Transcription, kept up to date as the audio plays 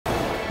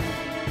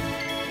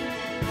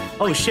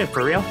Oh shit,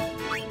 for real?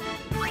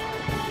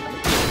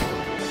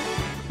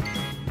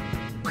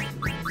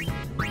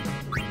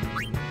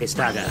 Hey,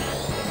 Staga.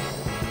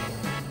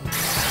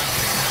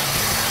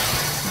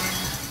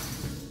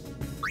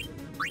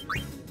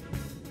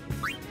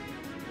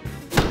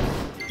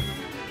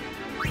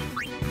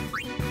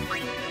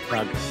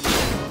 Bug.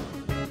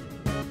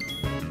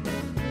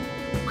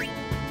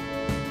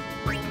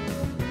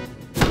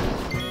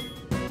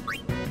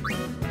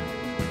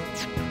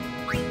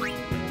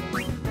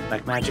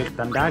 Black Magic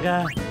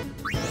Thundaga.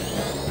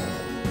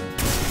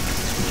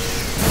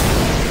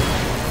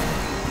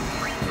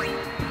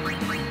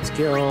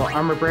 Skill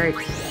Armor Break.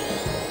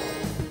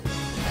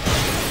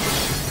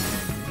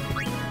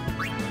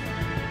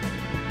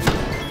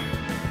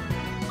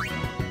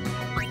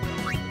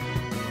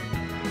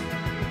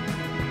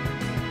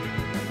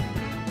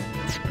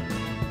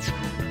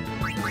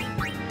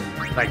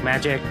 Black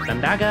Magic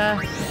Thundaga.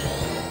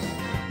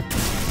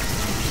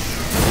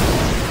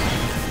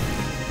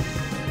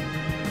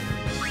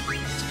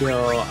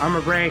 Skill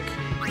Armor Break.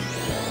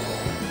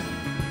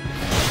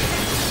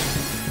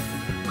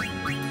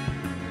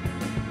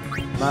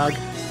 Mug.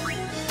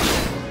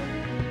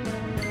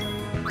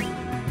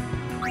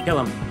 Kill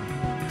him.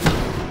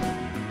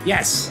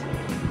 Yes!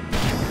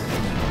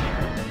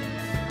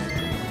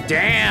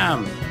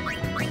 Damn!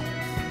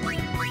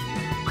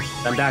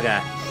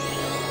 Thundaga.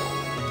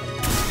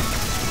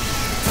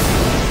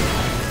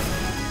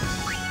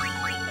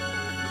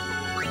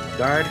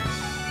 Guard.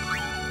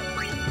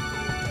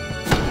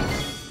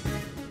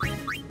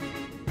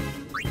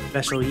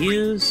 Special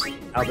use.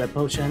 Outlet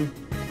Potion.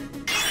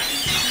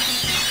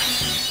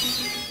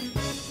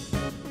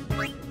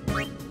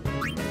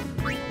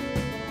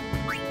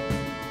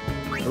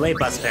 Delay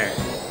Buster.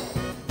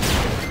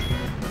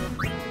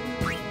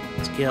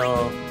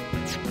 Skill.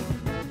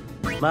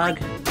 Mug.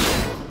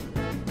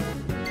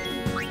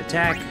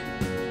 Attack.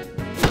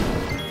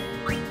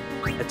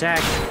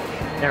 Attack.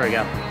 There we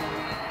go.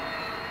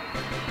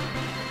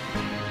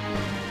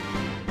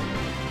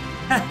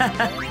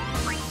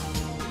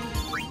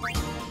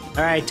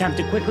 Alright, time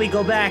to quickly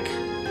go back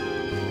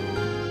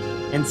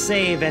and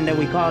save, and then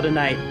we call it a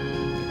night.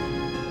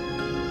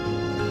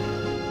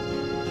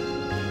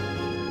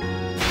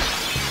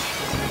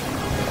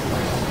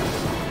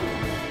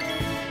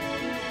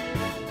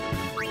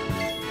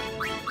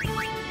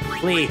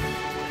 Flee.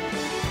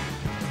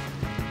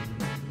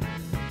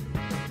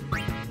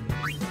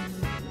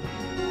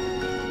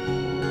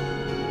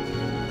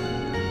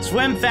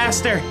 Swim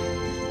faster!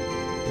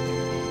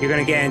 You're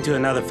gonna get into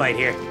another fight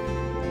here.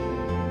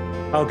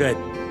 Oh, good.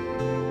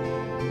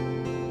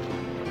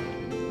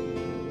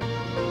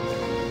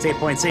 Save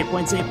point, save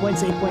point, save point,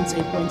 save point,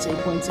 save point, save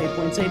point, save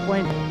point, save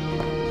point.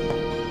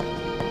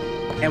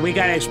 And we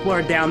gotta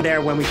explore down there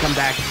when we come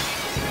back.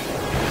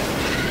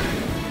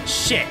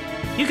 Shit!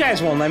 You guys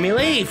won't let me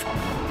leave!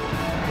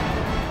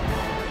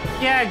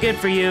 Yeah, good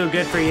for you,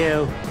 good for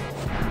you.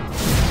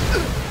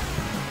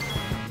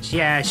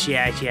 Yeah.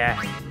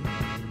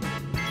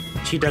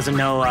 She doesn't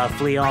know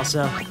Flea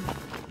also.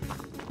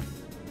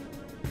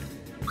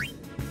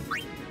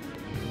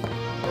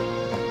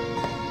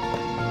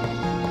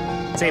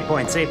 Save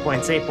point, save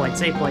point, save point,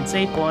 save point,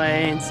 save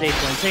point, save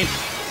point, save.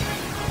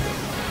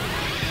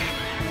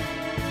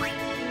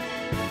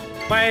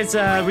 Why is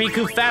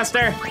Riku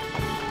faster?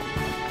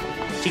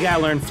 She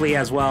gotta learn Flea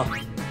as well.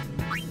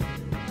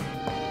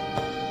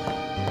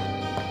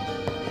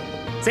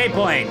 Save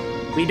point.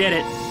 We did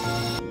it.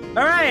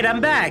 All right,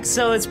 I'm back.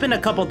 So it's been a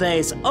couple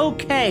days.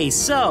 Okay,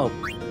 so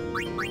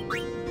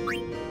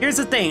here's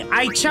the thing.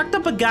 I checked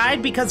up a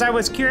guide because I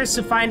was curious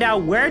to find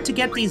out where to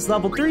get these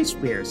level 3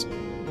 spears.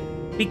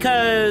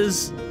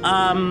 Because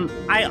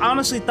I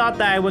honestly thought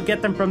that I would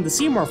get them from the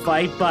Seymour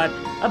fight, but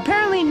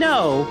apparently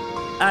no,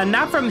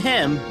 not from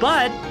him,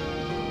 but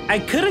I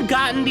could have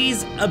gotten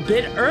these a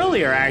bit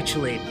earlier,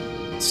 actually.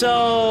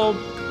 So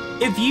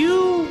if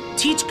you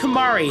teach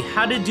Kamari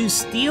how to do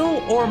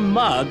steel or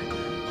mug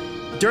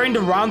during the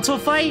Ronso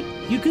fight,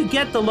 you could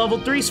get the level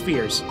 3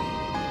 spheres.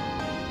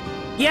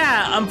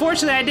 Yeah,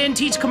 unfortunately I didn't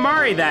teach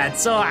Kamari that,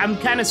 so I'm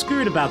kind of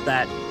screwed about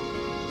that.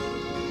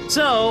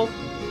 So,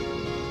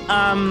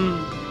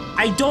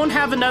 I don't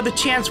have another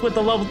chance with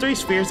the level 3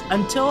 spheres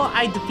until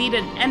I defeat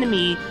an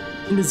enemy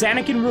in the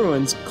Zanakin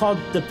Ruins called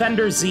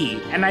Defender Z,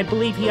 and I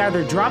believe he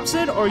either drops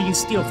it or you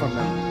steal from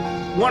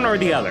him. One or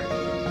the other.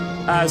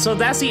 So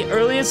that's the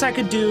earliest I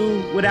could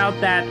do without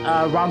that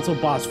Ronso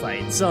boss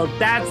fight, so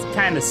that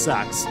kind of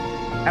sucks.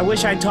 I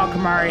wish I taught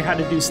Kamari how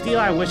to do steel,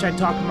 I wish I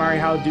taught Kamari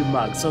how to do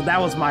mug, so that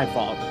was my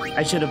fault.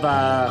 I should have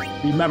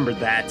remembered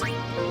that.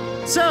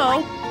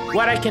 So,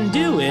 what I can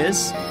do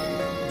is,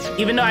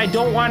 even though I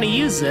don't want to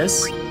use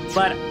this,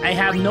 but I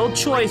have no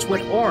choice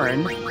with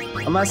Orin,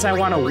 unless I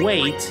want to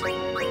wait,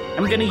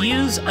 I'm going to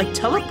use a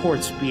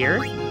teleport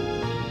spear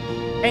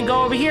and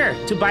go over here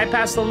to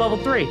bypass the level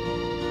 3.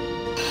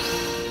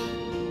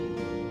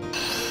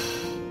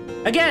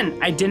 Again,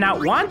 I did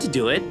not want to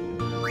do it,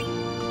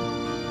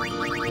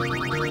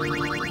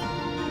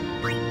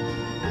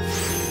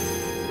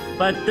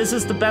 but this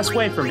is the best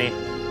way for me.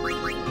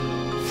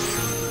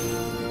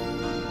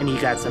 And you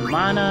got some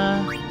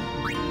mana.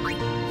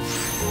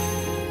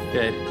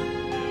 Good.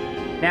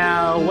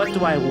 Now, what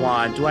do I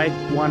want? Do I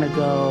want to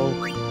go...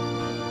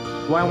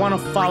 Do I want to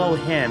follow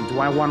him? Do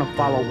I want to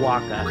follow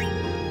Waka?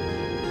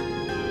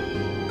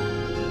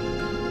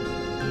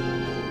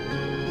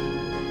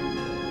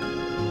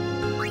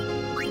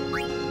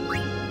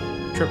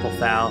 Triple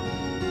foul.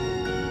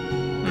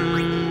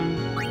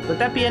 Would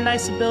that be a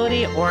nice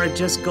ability, or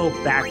just go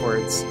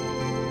backwards?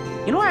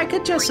 You know what, I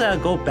could just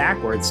go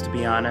backwards, to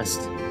be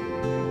honest.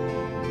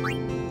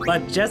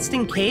 But just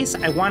in case,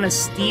 I want to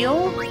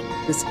steal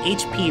this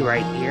HP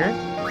right here.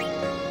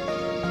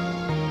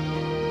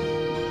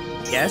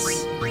 Yes.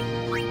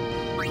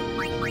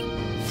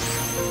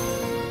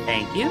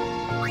 Thank you.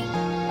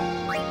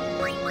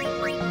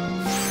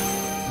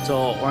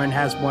 So Orin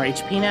has more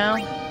HP now.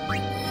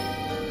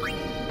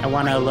 I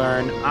want to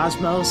learn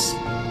Osmos.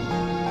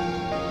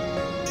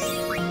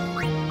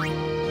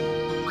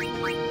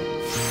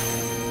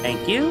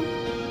 Thank you.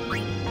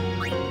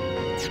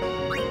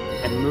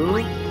 And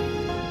move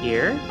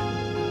here.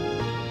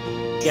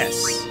 Yes.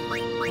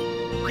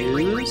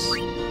 Use.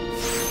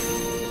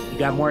 You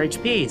got more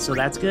HP, so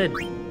that's good.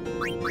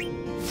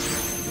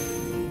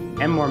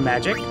 And more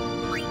magic.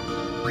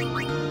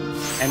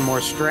 And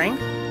more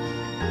strength.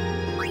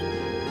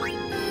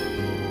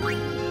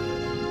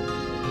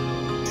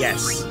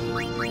 Yes.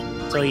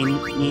 So you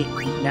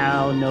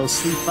now know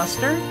Sleep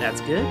Buster.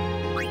 That's good.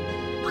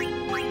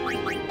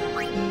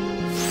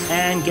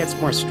 And gets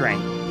more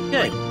strength.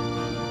 Good.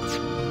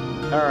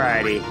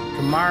 Alrighty.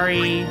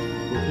 Kamari,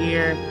 move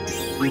here.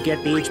 You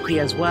get the HP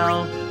as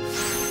well.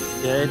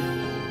 Good.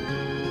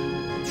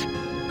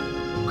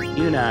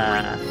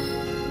 Yuna.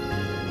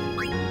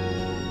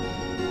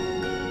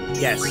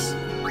 Yes.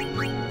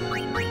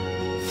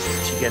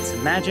 She gets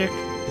some magic.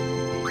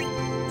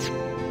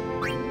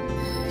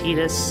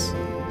 Titus.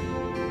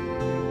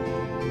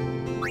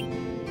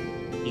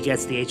 He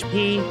gets the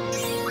HP.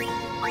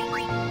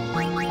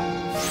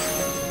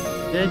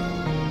 Good.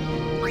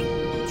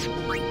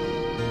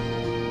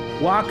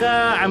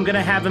 Waka, I'm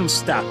gonna have him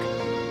stuck.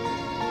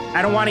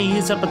 I don't want to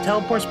use up a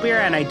teleport spear,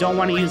 and I don't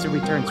want to use a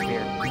return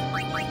spear.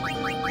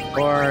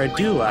 Or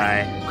do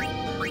I?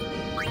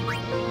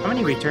 How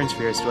many return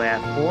spheres do I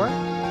have? 4?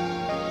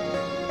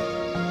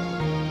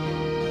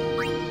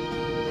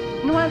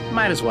 You know what?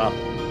 Might as well.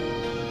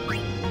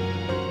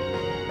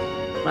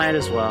 Might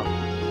as well.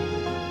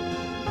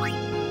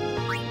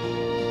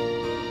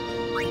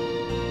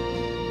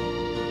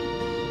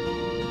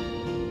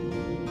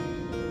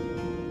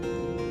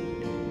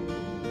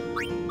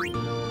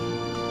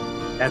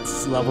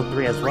 That's level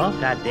 3 as well?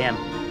 God damn.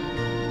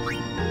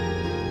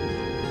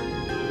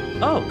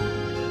 Oh!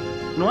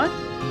 You know what?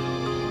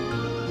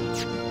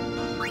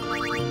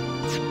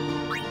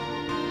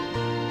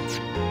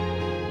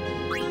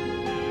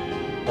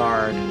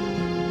 Guard.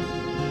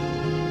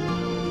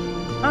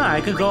 Ah,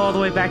 I could go all the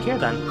way back here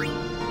then.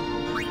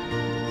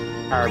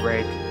 Power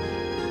break.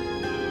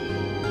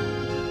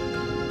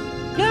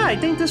 Yeah, I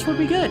think this would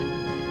be good.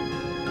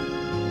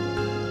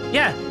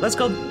 Yeah, let's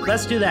go.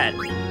 Let's do that.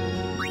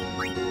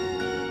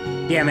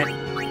 Damn it.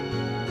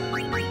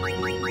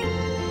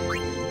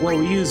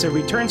 We'll use a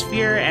return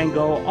sphere and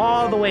go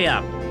all the way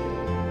up.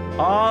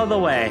 All the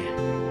way.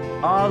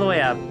 All the way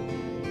up.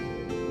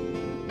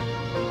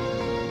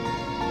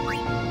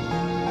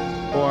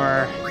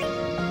 Or...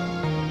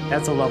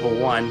 That's a level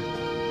 1.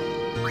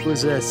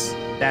 Who's this?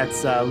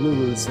 That's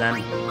Lulu's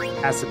then.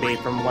 Has to be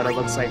from what it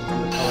looks like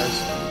from the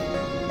colors.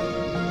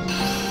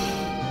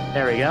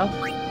 There we go.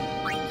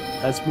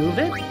 Let's move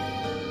it.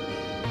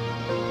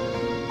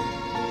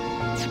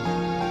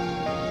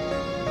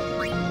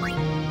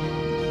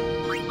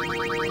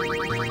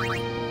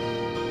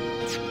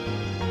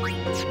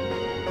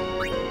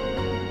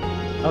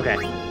 Okay.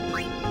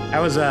 I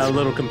was a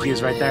little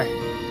confused right there.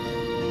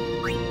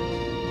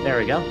 There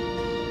we go.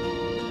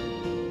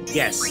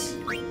 Yes.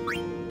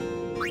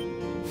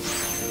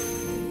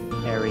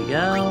 There we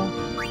go.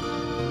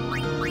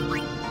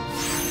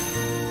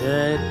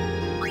 Good.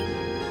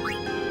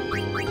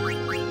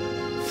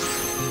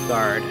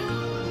 Guard.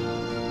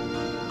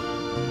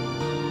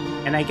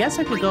 And I guess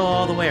I could go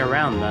all the way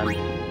around then.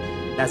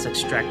 That's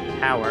extract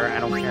power. I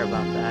don't care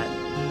about that.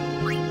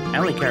 I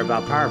only care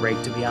about power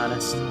break, to be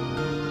honest.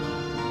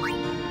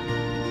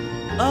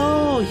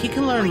 Oh, he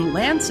can learn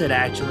Lancet,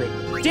 actually.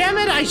 Damn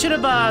it, I should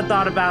have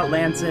thought about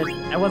Lancet.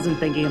 I wasn't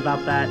thinking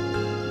about that.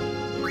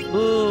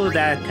 Ooh,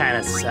 that kind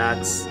of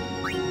sucks.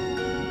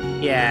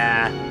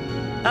 Yeah.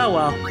 Oh,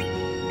 well.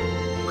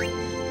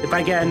 If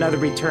I get another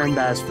return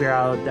sphere,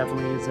 I'll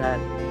definitely use that.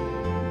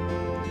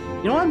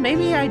 You know what?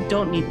 Maybe I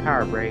don't need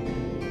Power Break.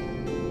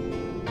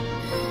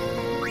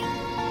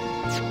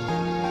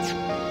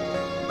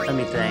 Let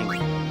me think.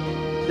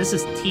 This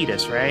is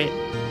Titus, right?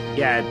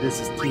 Yeah, this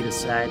is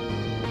Titus' side.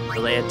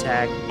 Delay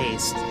attack,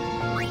 haste.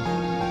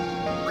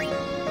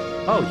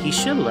 Oh, he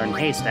should learn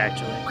haste,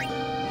 actually.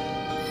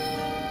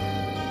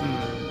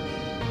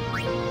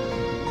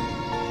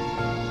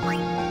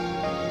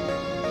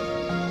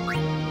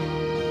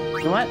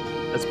 You know what?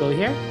 Let's go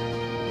here.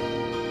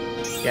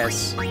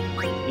 Yes.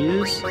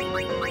 Use.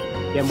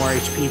 Get more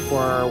HP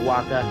for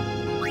Waka.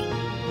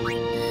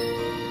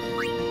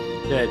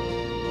 Good.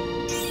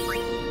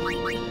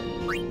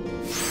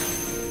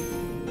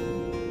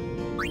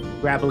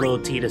 Grab a little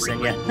Tidus in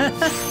ya.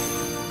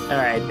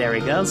 Alright, there we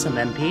go. Some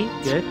MP.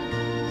 Good.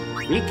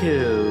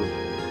 Riku.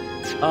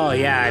 Oh,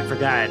 yeah, I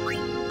forgot.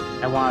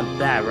 I want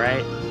that,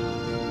 right?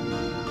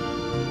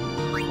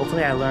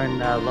 Hopefully I learn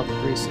level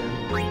 3 soon.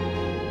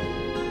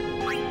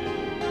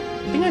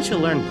 I think I should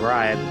learn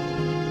Bribe.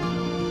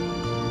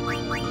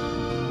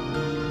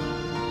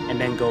 And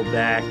then go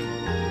back.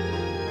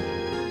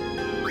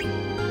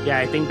 Yeah,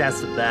 I think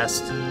that's the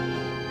best.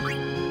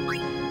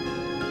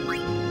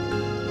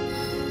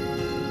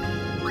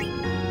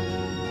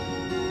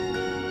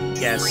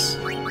 Yes.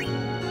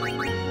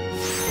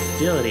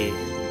 Agility.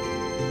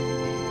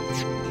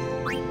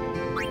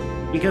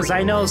 Because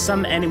I know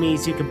some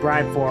enemies you can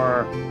bribe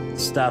for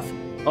stuff.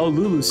 Oh,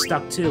 Lulu's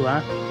stuck too,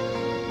 huh?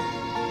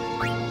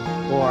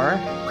 Or...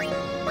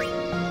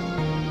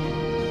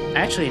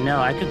 Actually, no,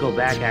 I could go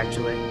back,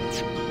 actually.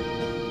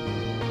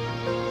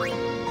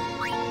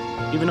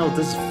 Even though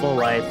this is full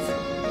life.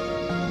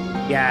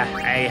 Yeah,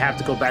 I have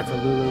to go back for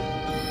Lulu.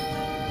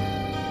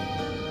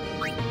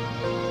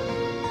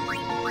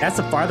 That's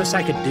the farthest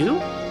I could do?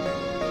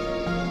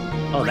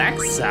 Oh, that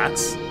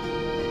sucks.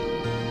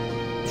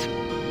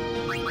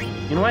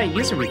 You know what?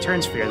 Use a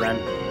return sphere then.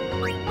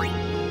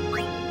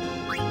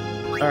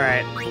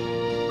 Alright.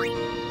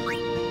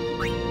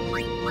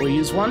 We'll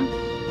use one.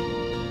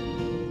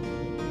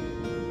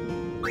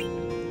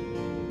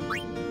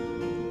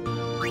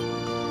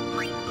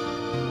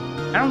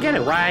 I don't get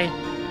it. Why?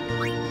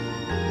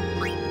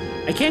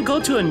 I can't go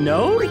to a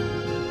node?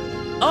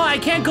 Oh, I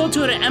can't go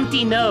to an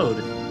empty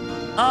node.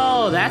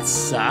 Oh, that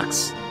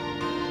sucks.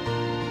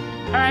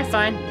 Alright,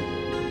 fine.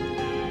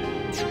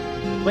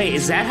 Wait,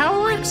 is that how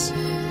it works?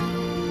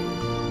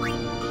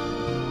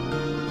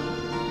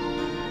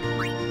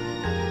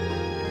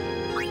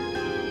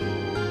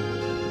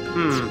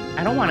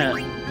 I don't want to...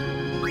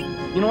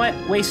 You know what?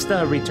 Waste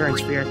the return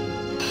sphere.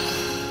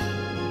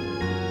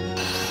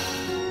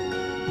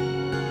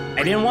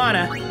 I didn't want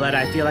to, but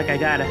I feel like I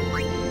gotta.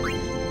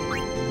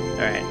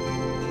 Alright.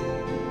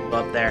 Go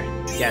up there.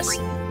 Yes.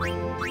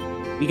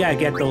 We gotta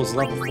get those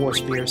level 4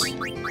 spears.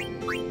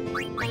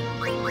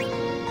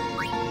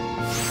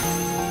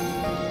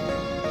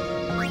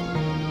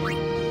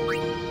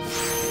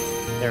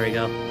 There we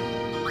go.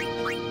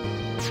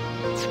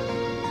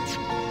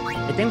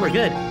 I think we're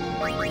good.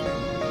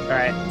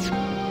 Alright.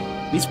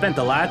 We spent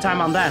a lot of time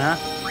on that, huh?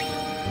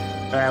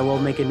 Alright, we'll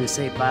make a new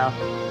save file.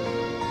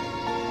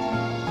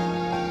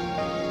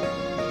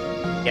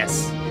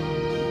 Yes.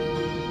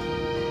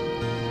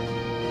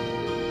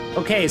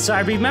 Okay, so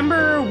I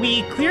remember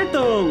we cleared the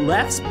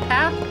left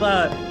path,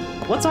 but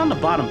what's on the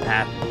bottom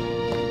path?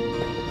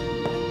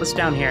 What's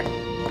down here?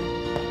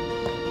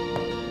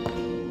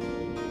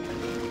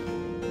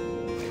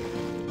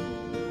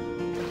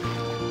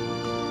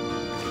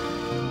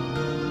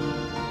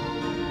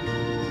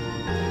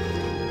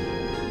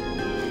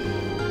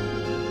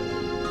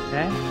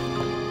 Okay.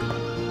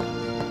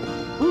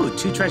 Ooh,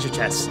 2 treasure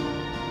chests.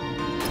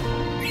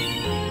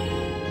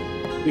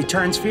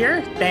 Return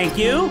sphere, thank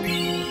you.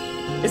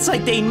 It's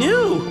like they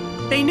knew.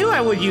 They knew I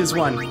would use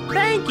one.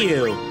 Thank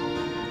you.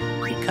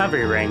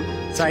 Recovery ring.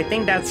 So I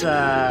think that's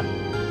a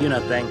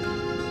unit thing.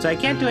 So I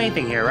can't do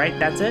anything here, right?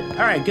 That's it?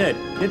 All right, good.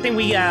 Good thing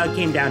we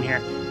came down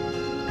here.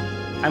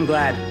 I'm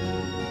glad.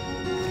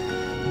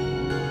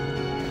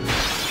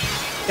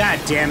 God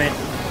damn it.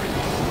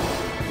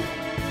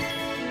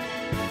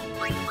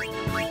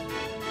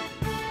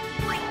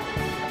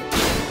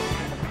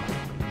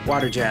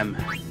 Water gem.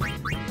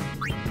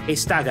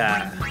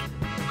 Estaga.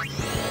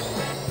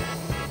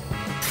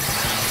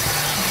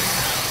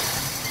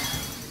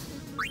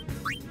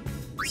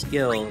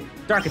 Skill.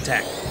 Dark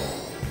attack.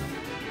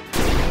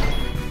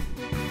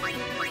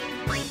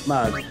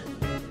 Mug.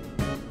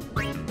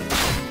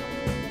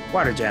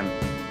 Water gem.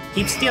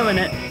 Keep stealing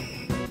it.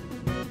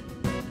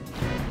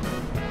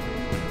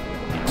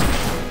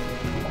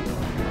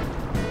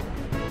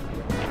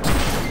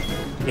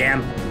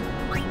 Damn.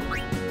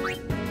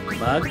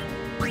 Mug.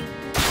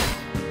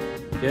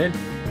 Good.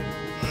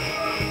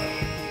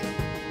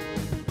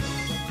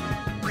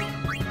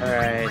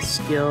 Alright,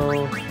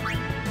 skill.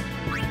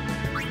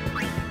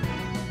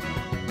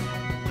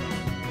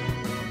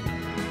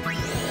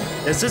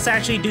 Does this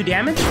actually do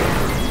damage?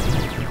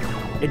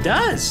 It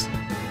does!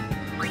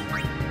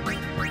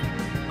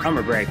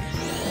 Armor break.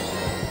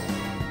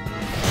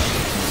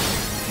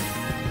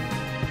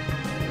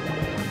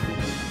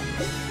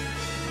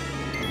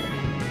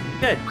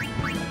 Good.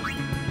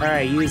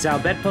 Alright, use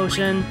Albet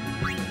Potion.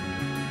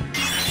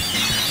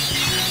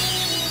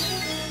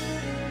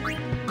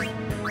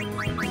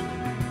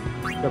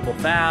 Triple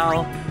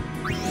foul.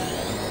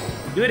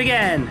 Do it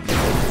again.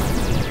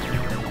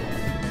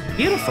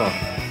 Beautiful.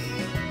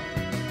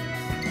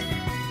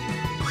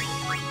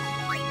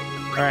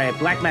 Alright,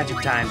 black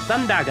magic time.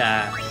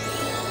 Thundaga.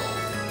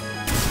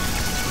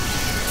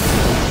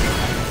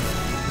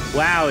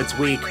 Wow, it's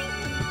weak.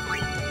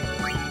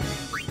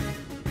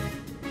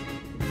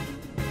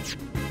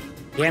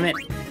 Damn it.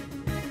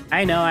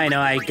 I know,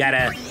 I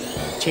gotta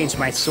change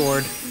my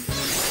sword.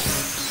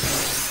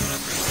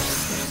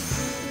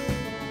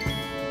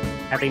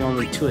 Having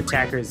only 2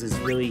 attackers is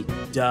really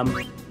dumb.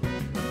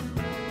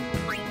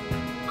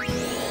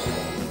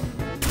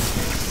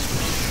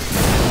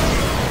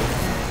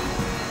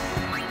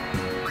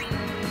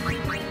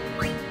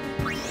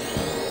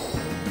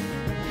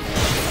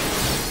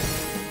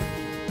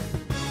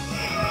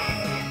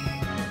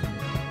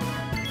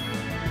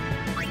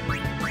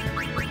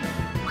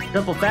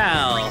 Triple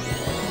foul.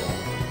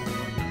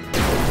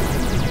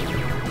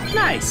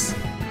 Nice.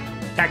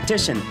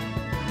 Tactician.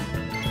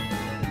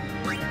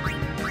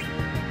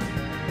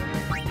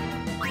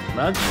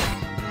 Mug.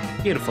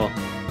 Beautiful.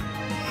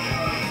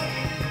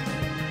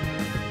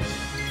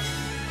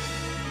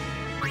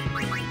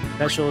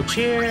 Special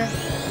cheer.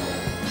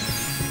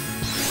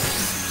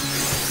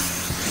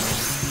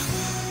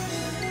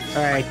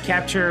 Alright,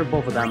 capture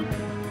both of them.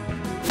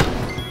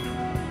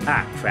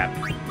 Ah, crap.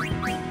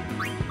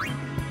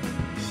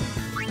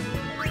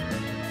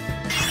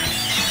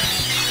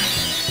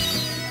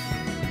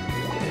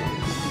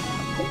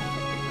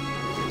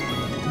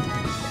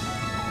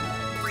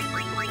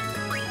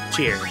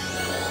 Cheer.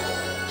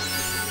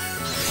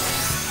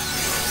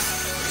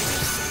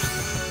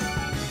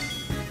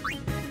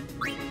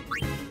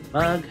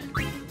 Mug.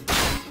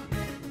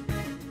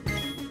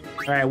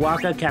 Alright,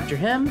 Waka, capture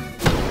him.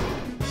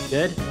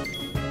 Good.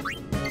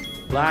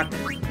 Block.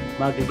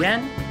 Mug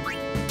again.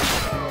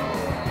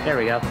 There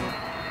we go.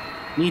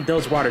 Need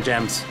those water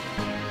gems.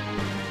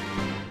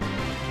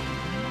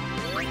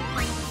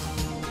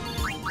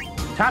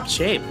 Top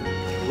shape.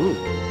 Ooh.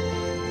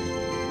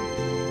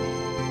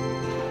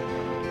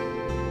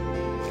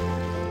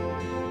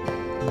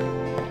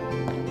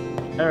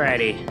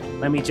 Alrighty,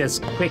 let me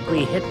just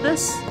quickly hit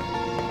this.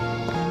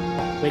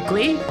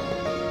 Quickly.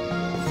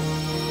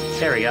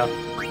 There we go.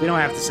 We don't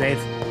have to save.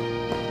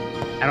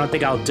 I don't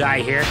think I'll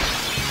die here.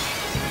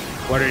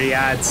 What are the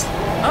odds?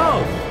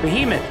 Oh,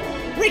 Behemoth.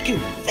 Riku,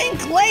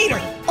 think later.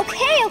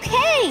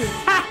 Okay.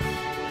 Ha!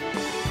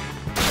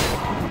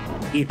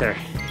 Ether.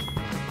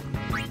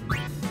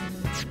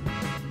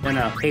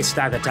 No, haste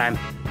Saga time.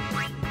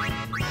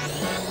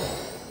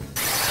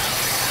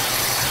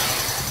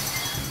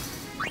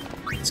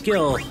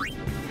 Skill.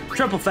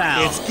 Triple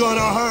foul. It's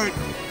gonna hurt.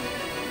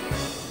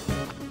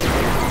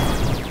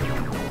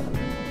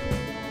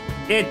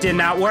 It did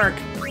not work.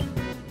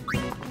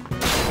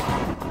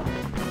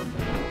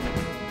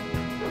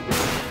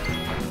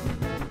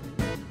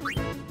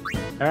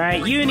 All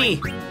right, Uni.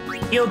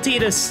 Heal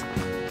Tidus.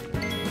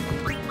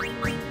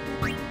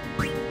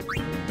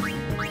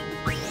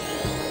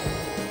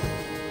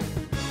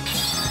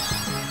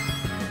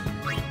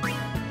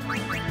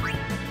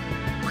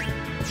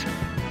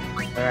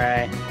 All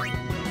right.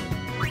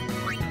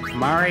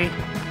 Mari.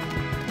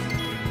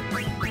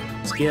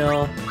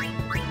 Skill.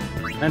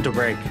 Mental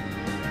break.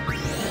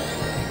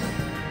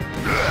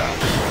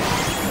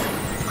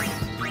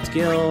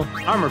 Skill.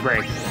 Armor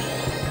break.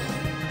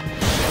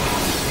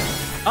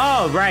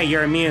 Oh, right,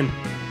 you're immune.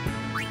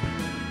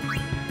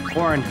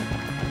 Horn.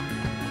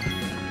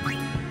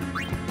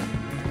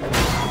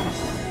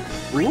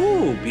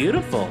 Ooh,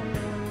 beautiful.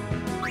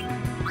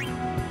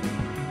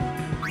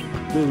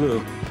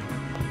 Lulu.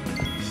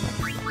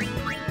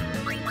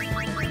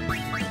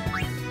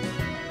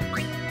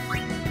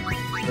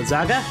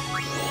 Zaga?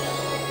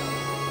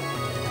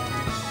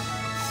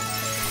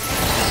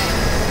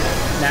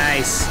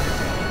 Nice.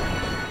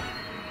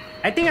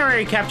 I think I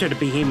already captured a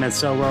behemoth,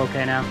 so we're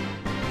okay now.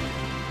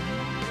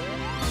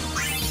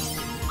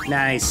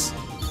 Nice.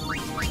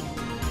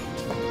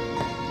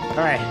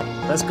 Alright,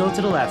 let's go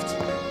to the left.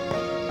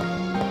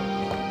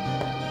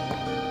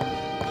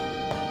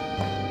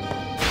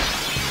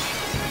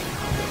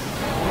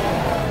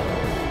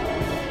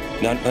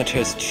 Not much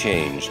has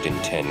changed in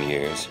 10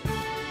 years.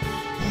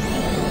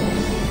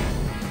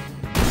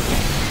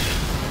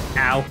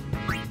 Ow.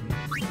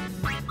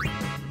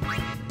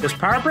 Does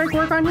Power Break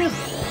work on you?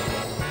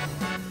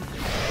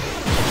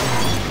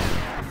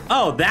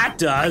 Oh, that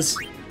does.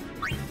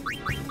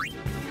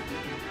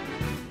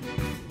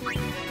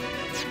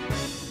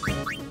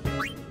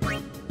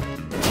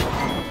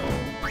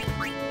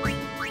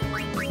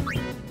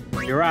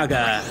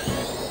 Uraga.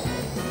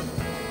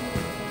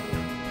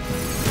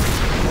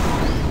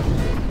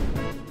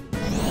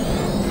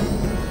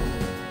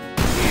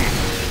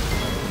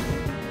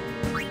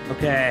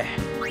 Okay.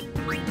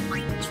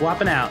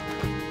 Swapping out.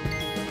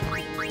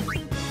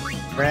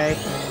 Pray.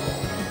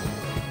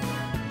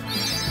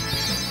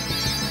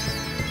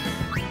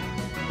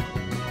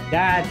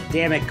 God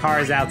damn it,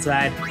 cars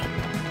outside.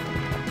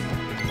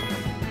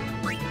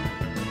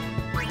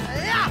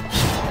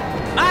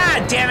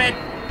 Ah, damn it!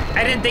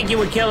 I didn't think you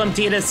would kill him,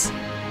 Tidus.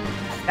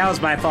 That was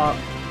my fault.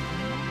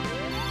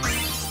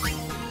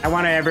 I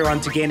wanted everyone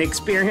to gain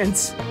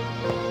experience.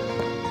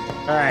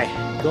 Alright,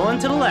 going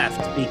to the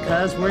left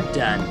because we're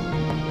done.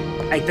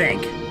 I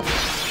think.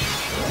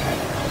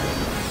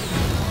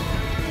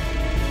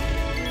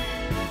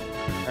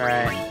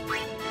 Alright.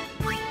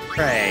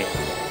 Pray.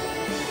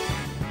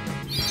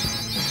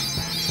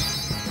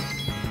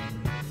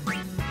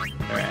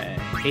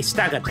 A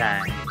Staga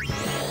time.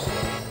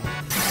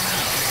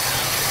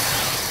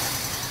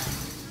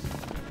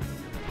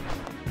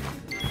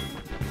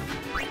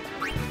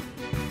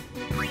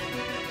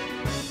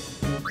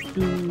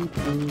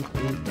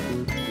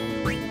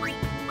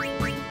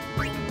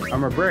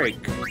 Armor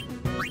break.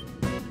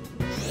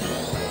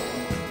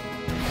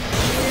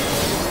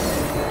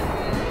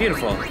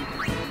 Beautiful.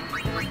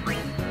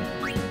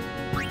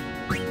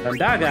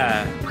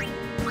 Bandaga.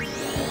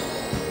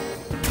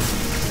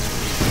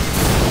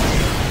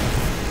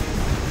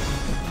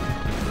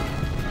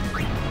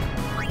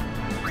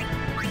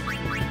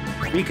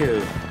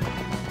 Riku.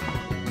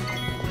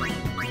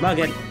 Mug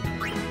it.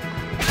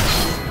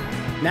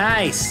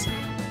 Nice.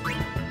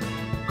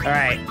 All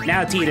right,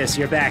 now Tidus,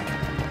 you're back.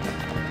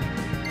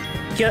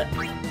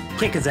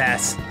 Kick his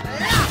ass.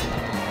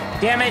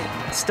 Damn it,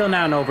 still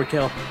not an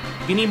overkill.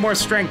 You need more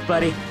strength,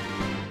 buddy.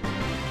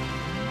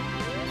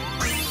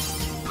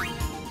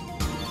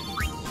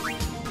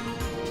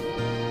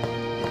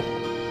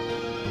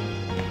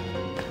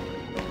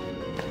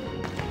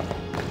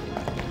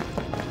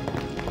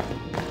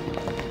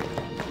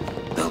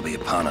 They'll be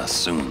upon us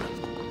soon.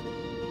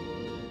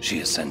 She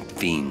has sent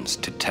fiends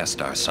to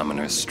test our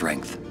summoner's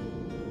strength.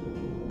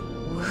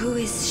 Who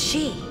is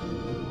she?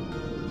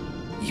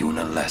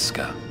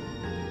 Unaleska.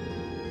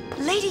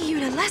 Lady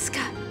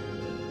Unaleska.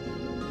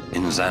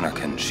 In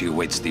Zanarkand, she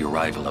awaits the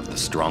arrival of the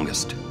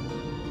strongest.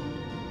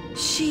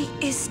 She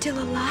is still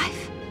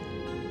alive?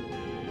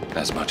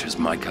 As much as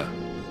Micah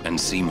and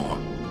Seymour.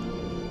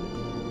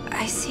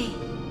 I see.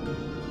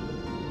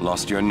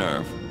 Lost your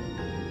nerve?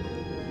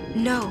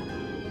 No.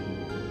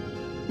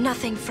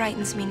 Nothing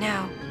frightens me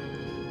now.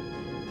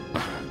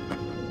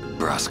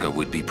 Braska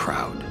would be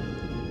proud.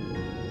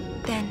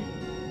 Then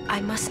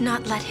I must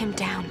not let him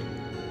down.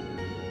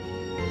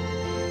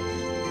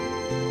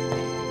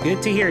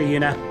 Good to hear,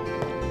 Yuna.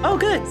 Oh,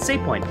 good.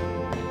 Save point.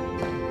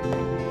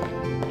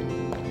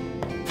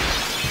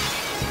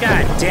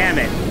 God damn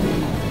it.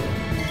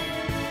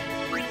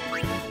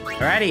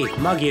 Alrighty,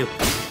 mug you.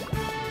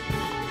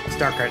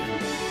 Star curtain.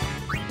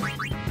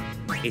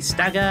 A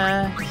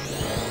Staga.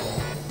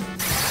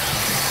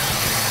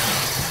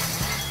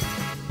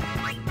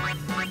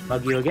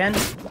 Mug you again.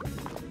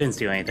 Didn't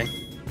do anything.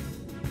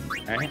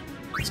 Alright.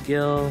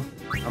 Skill.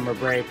 Armor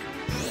break.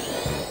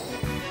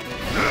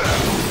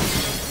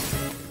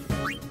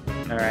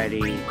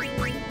 Alrighty.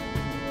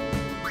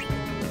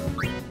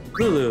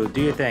 Lulu,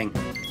 do your thing.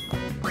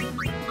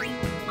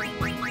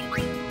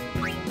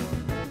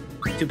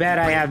 Too bad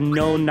I have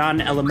no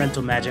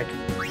non-elemental magic.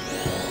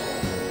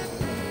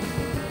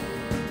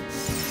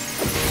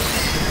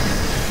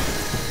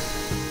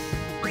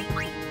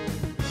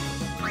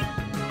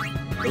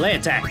 Relay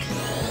attack.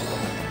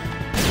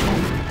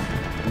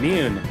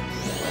 Immune.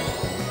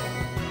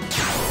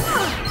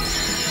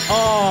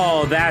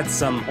 Oh, that's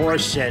some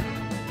horseshit.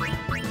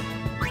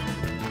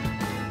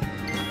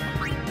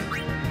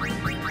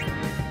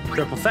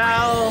 Triple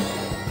foul.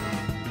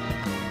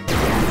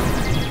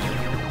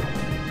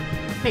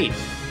 Neat.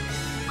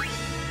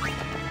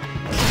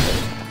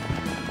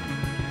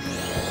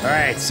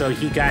 Alright, so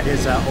he got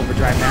his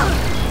overdrive now.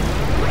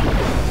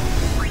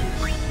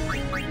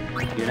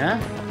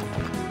 Yuna.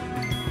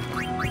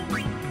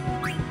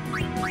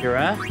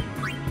 Kira.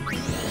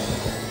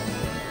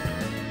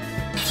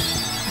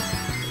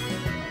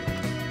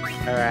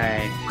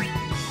 Alright.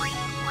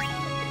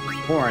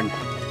 Horn.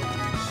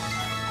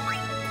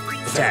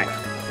 Attack.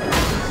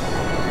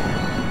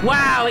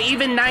 Wow,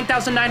 even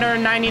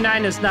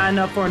 9,999 is not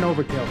enough for an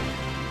overkill.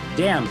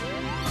 Damn.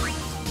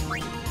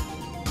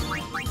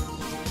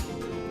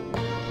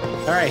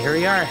 Alright, here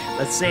we are.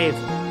 Let's save.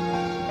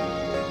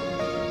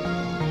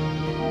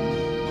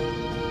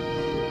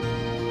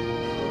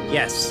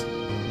 Yes.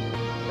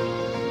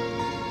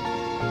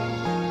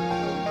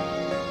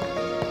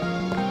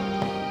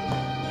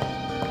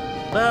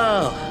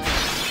 Oh.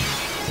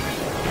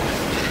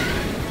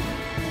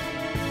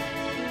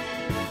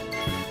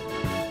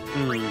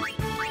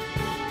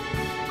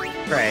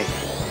 Right.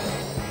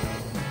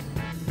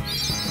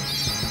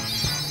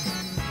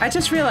 I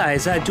just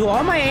realized, do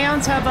all my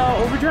Aeons have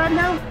overdrive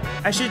now?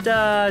 I should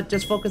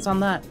just focus on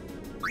that.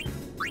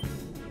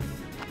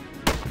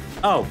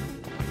 Oh,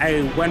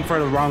 I went for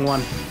the wrong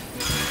one.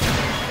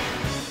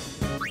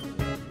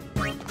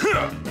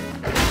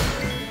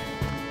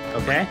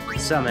 Okay,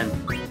 summon.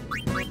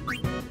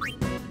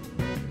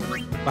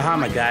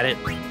 Bahama got it.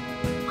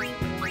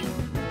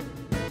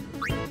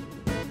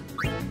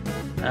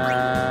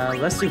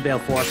 Let's do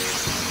Balefort.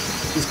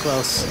 He's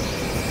close.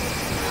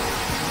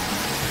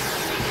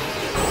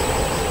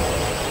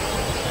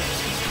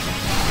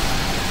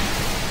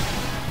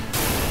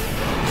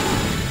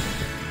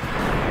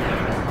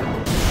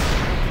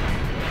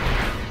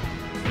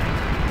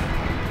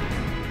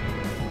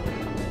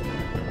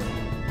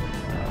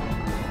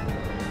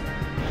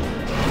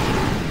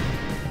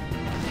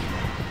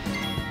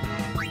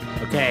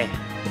 Okay,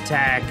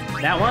 attack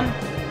that one.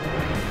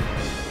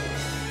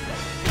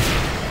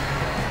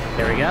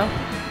 There we go.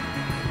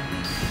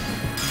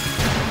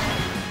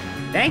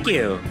 Thank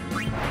you.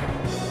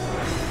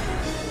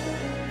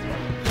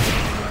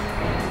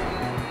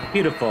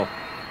 Beautiful.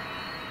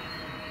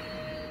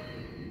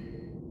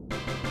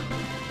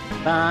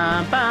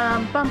 Bum,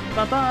 bum, bum,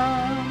 bum,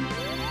 bum.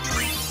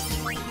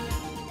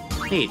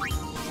 Neat.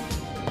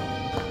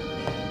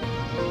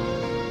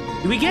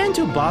 Do we get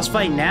into a boss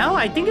fight now?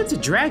 I think it's a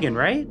dragon,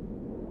 right?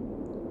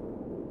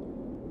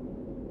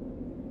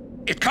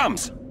 It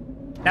comes!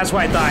 That's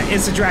what I thought.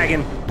 It's a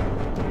dragon.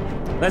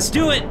 Let's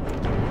do it!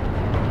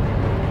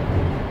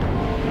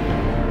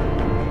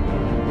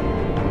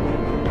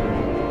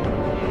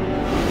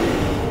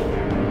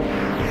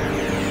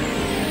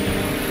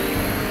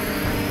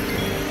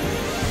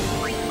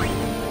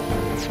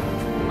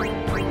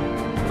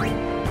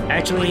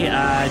 Actually,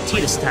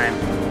 Titus time.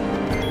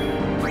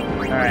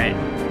 Alright.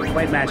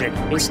 White magic.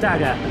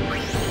 Istaga.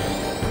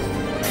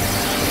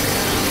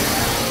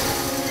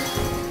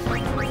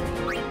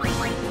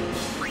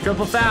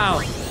 Triple foul.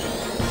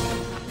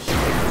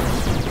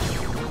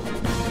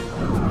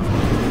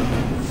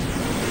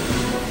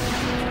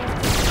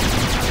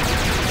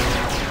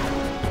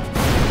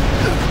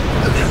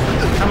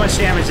 How much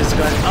damage is it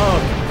going? Oh,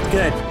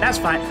 good. That's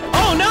fine.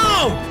 Oh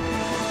no!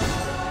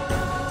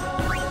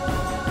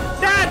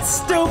 That's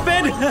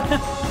stupid!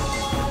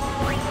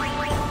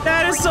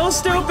 That is so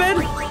stupid!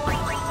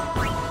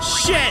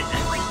 Shit!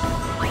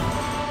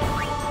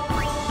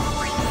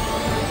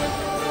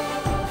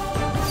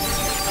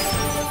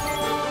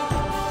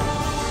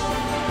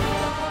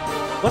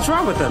 What's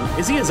wrong with him?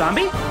 Is he a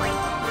zombie?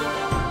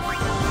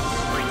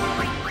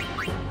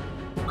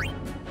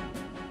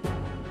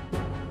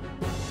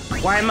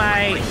 Why am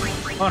I...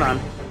 Hold on.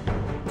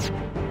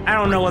 I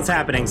don't know what's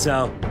happening,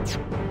 so...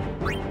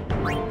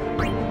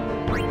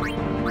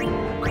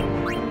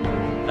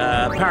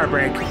 Power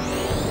break.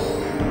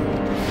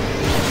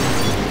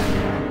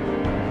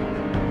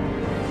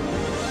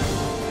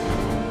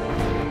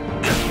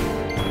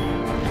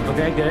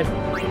 Okay, good.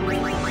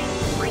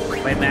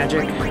 White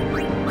magic.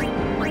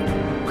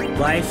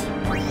 Life.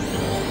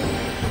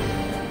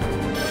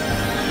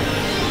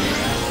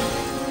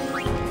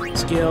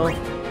 Skill.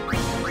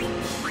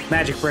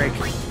 Magic break.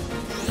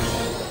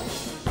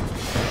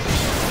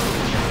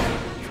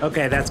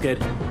 Okay, that's good.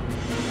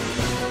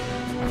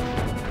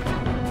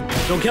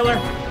 Don't kill her?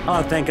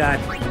 Oh, thank God.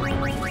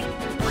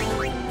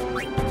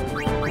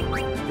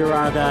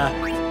 Uraga.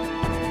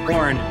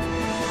 Horn.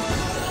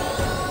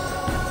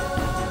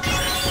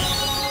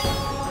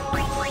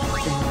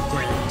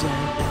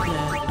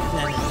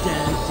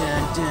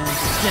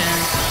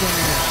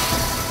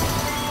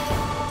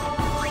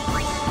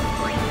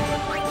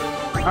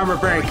 Armor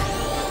break.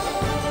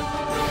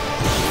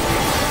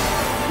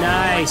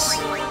 Nice.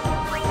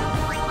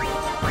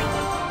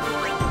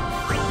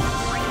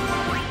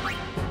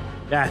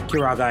 Yeah,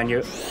 Kiraga on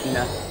you.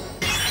 No.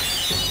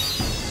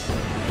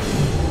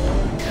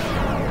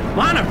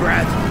 Mana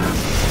breath.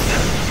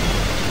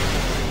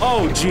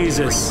 Oh,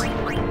 Jesus.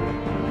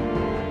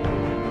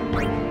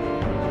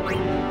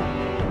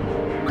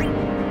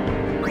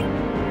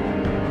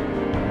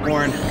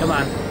 Horn, come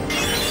on.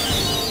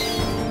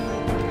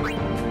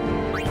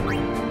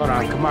 Hold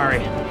on,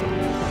 Kamari.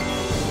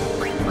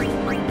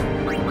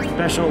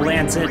 Special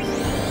Lancet.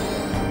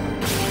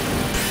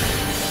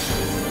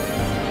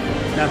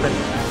 Nothing.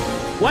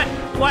 What?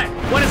 What?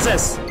 What is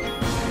this?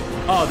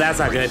 Oh, that's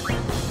not good.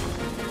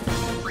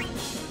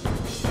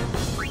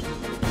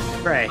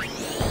 Pray.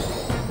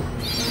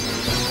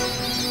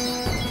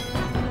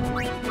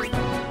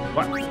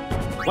 What?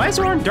 Why is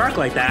Horn dark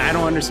like that? I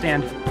don't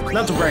understand.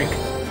 Mental break.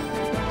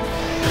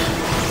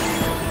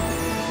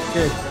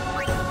 Good.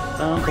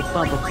 Bum, bum,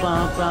 bum,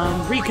 bum,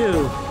 bum.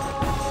 Riku.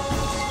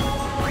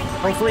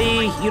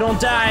 Hopefully you don't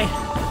die.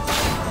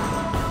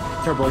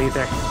 Turbo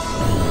Ether.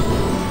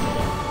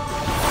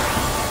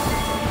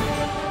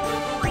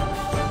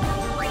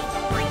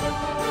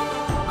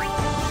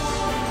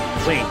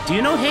 Wait, do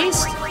you know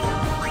haste?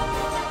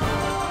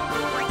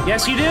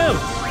 Yes, you do.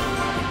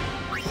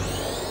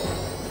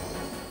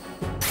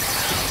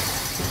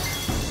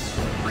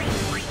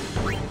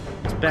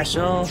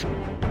 Special.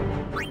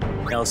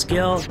 No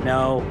skill.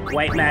 No.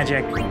 White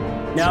magic.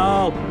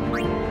 No.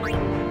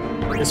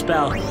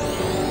 Dispel.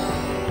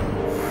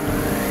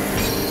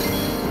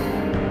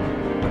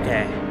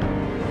 Okay.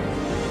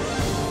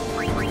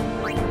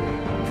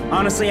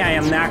 Honestly, I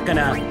am not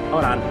gonna...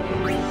 Hold on.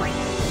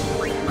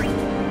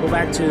 Go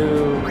back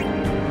to...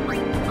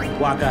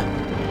 Waka.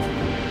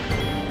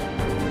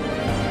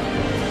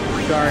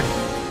 Guard.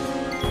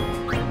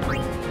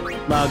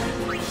 Mug.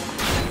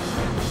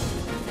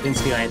 Didn't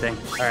steal anything.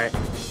 Alright.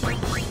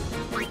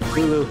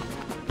 Lulu.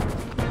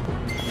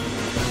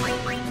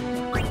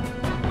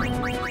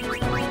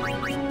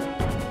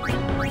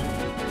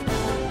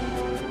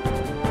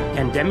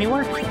 Can Demi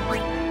work?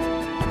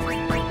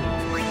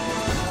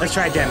 Let's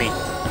try Demi.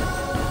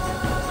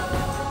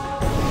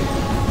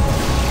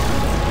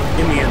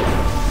 Immune.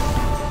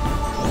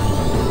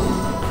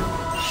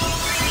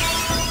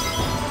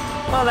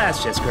 Well,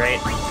 that's just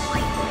great.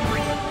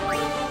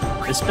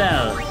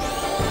 Dispel.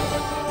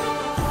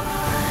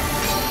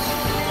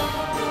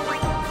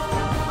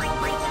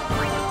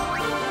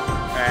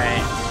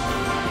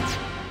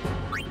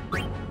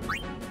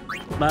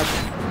 smug.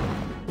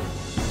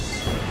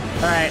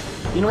 Alright,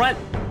 you know what?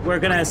 We're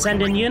gonna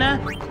send in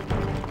Yuna.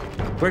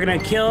 We're gonna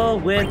kill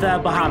with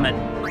Bahamut.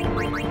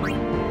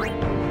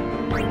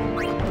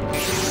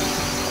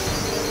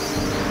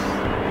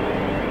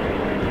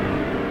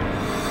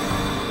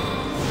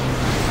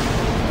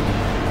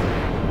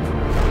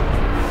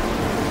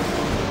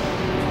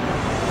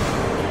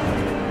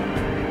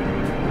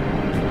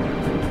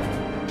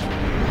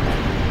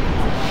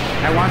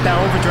 I want that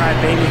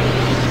overdrive, baby.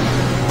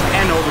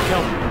 And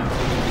overkill.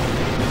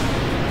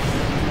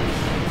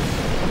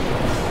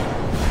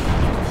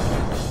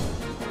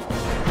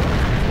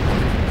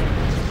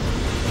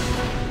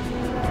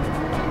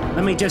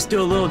 Let me just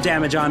do a little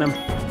damage on him.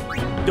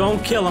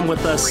 Don't kill him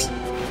with this.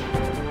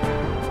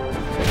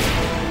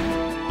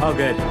 Oh,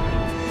 good.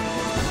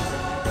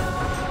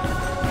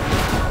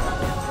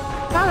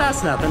 Oh,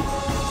 that's nothing.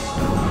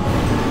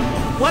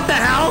 What the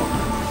hell?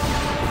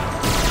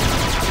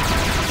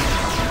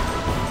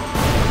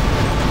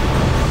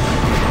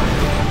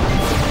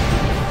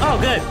 Oh,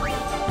 good.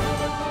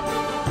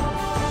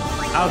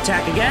 I'll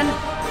attack again,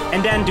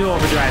 and then do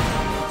overdrive.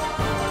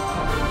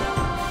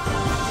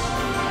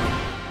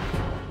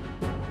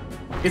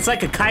 It's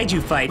like a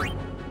kaiju fight.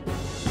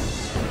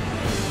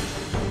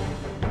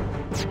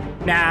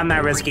 Nah, I'm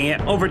not risking it.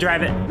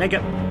 Overdrive it. Make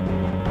it.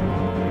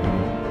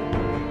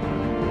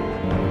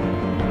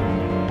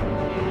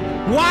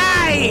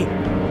 Why?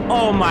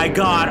 Oh my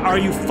god, are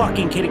you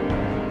fucking kidding?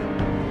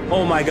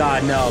 Oh my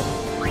god, no.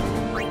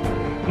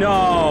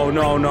 No,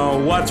 no, no.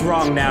 What's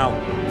wrong now?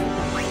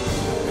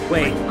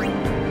 Wait.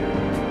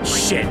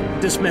 Shit.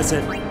 Dismiss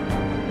it.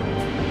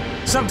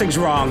 Something's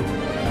wrong.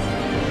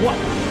 What?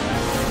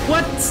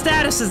 What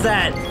status is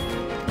that?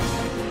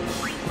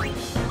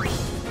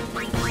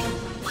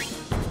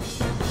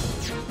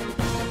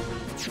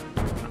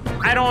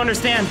 I don't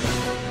understand.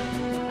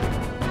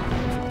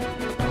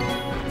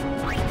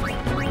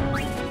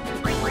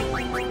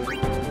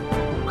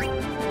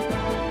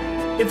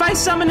 If I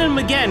summon him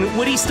again,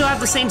 would he still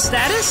have the same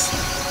status?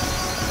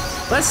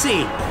 Let's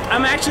see.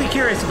 I'm actually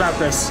curious about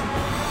this.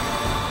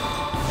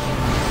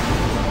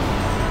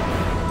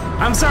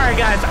 I'm sorry,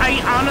 guys.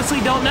 I honestly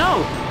don't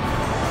know.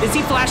 Is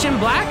he flashing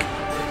black?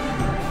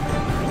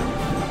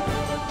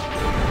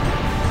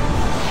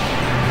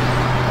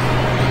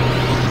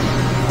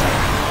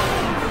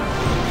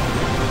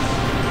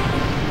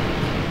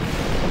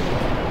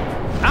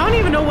 I don't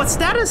even know what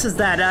status is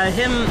that.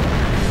 Him,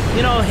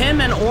 you know, him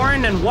and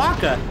Orin and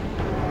Waka.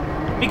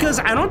 Because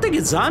I don't think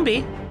it's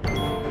zombie.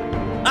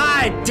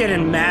 Ah, it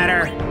didn't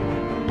matter.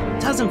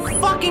 Doesn't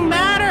fucking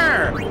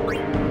matter.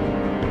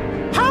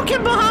 How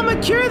can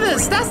Bahamut cure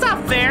this? That's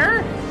not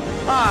fair.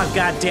 Oh,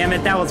 god damn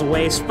it. That was a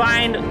waste.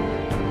 Fine.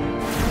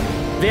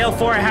 Veil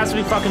 4, it has to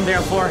be fucking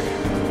Veil 4.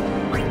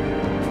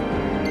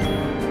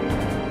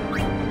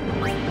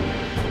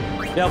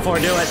 Veil 4,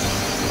 do it.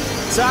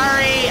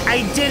 Sorry,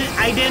 I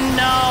didn't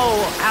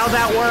know how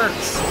that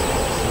works.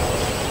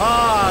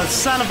 Oh,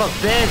 son of a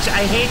bitch.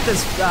 I hate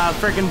this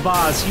freaking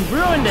boss. You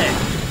ruined it.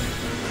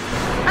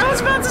 I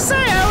was about to say,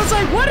 I was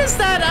like, what is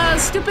that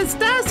stupid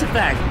status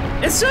effect?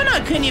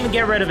 Isuna couldn't even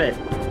get rid of it.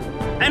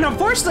 And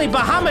unfortunately,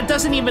 Bahamut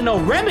doesn't even know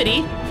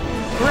Remedy.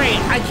 Great,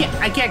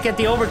 I can't get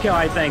the overkill,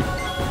 I think.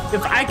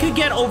 If I could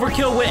get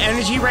overkill with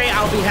Energy Ray,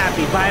 I'll be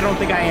happy, but I don't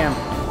think I am.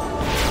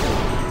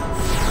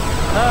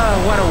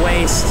 Oh, what a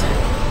waste.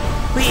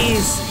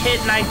 Please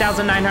hit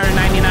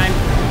 9,999.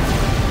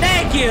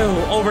 Thank you,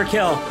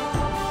 overkill.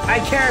 I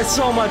care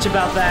so much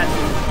about that.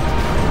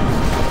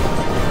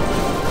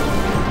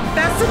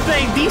 That's the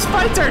thing, these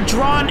fights are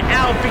drawn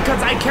out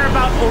because I care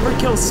about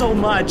overkill so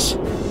much.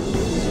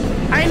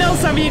 I know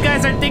some of you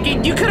guys are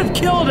thinking, you could have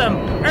killed him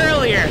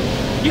earlier.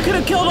 You could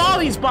have killed all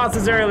these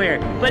bosses earlier.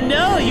 But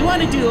no, you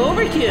want to do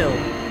overkill.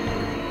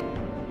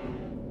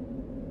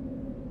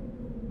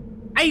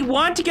 I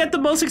want to get the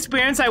most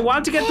experience, I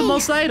want to get the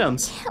most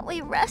items. Can't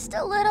we rest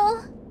a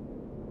little?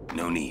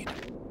 No need.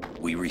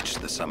 We reach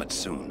the summit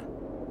soon.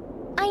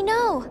 I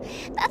know.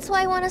 That's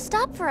why I want to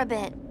stop for a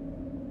bit.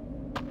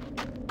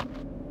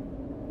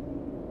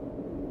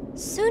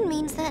 Soon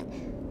means that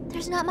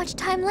there's not much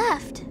time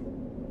left.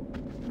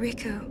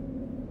 Riku.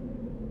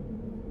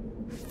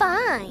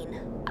 Fine.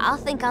 I'll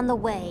think on the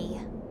way.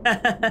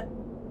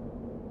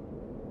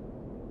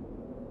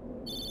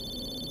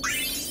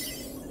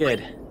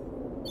 Good.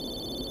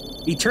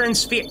 Return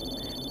sphere.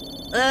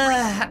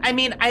 I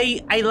mean,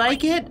 I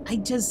like it. I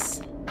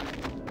just.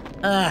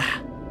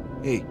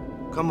 Hey,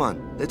 come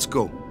on, let's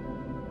go.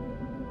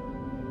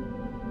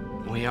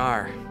 We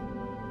are.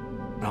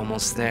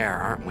 Almost there,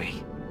 aren't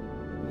we?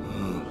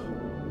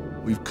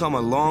 We've come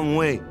a long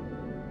way.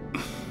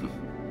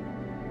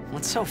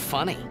 What's so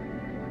funny?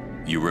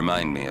 You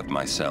remind me of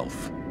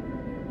myself.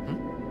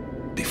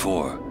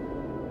 Before,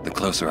 the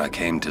closer I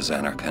came to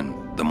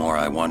Zanarkand, the more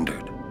I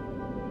wondered.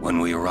 When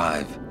we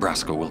arrive,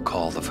 Brasker will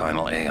call the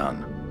final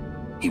Aeon.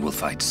 He will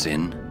fight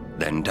Sin,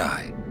 then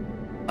die.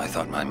 I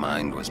thought my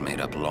mind was made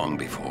up long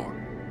before.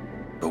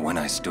 But when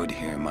I stood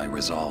here, my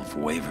resolve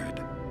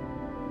wavered.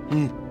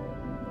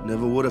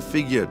 Never would have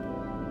figured.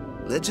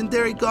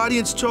 Legendary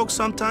Guardians choke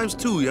sometimes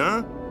too,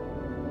 huh?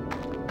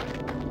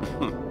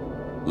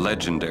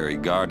 Legendary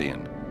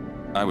Guardian.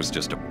 I was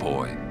just a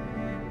boy.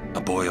 A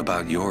boy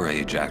about your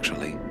age,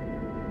 actually.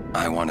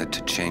 I wanted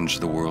to change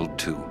the world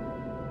too.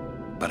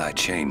 But I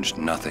changed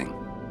nothing.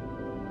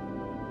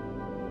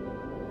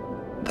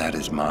 That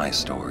is my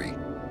story.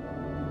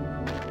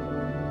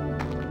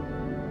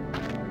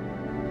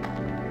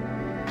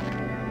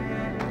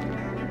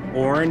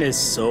 Orin is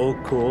so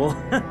cool.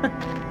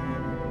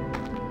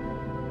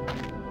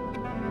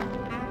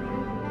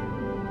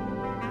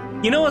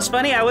 You know what's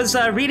funny? I was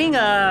reading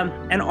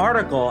an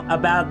article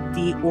about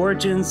the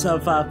origins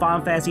of Final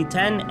Fantasy X,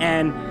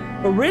 and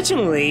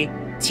originally,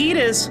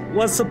 Tidus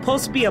was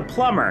supposed to be a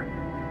plumber.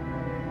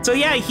 So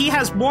yeah, he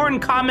has more in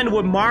common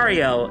with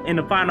Mario in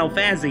the Final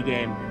Fantasy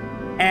game.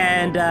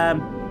 And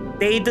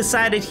they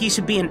decided he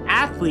should be an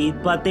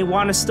athlete, but they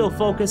want to still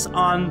focus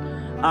on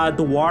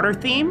the water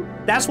theme.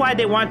 That's why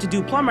they wanted to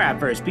do plumber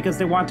at first, because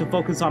they want to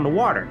focus on the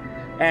water.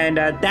 And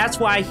that's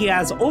why he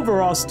has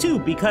overalls too,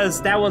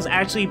 because that was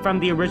actually from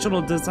the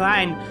original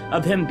design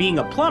of him being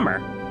a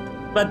plumber.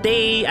 But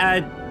they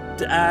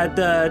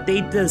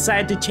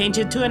decided to change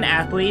it to an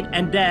athlete,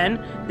 and then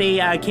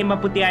they came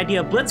up with the idea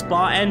of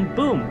Blitzball, and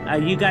boom,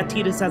 you got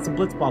Tidus as a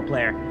Blitzball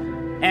player.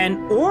 And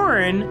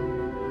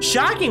Orin,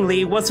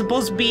 shockingly, was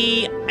supposed to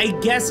be, I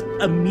guess,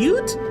 a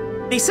mute?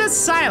 They said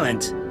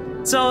silent.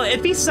 So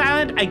if he's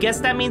silent, I guess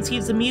that means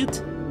he's a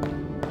mute.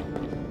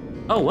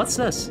 Oh, what's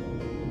this?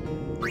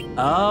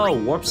 Oh,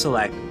 warp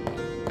select.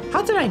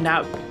 How did I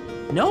not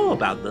know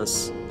about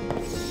this?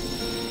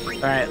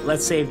 All right,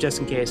 let's save just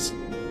in case.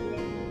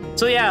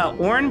 So yeah,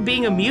 Orin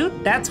being a mute,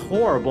 that's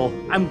horrible.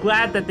 I'm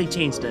glad that they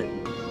changed it.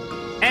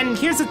 And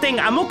here's the thing,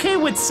 I'm okay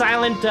with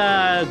silent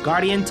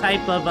guardian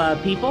type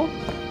of people.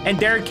 And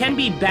there can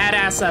be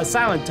badass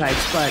silent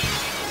types, but...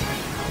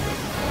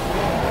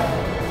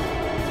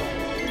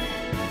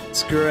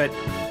 screw it.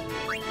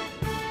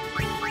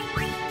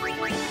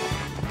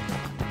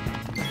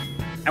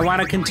 I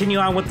want to continue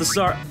on with the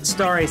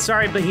story.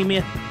 Sorry,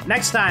 Bohemia.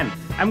 Next time.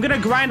 I'm gonna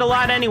grind a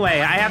lot anyway.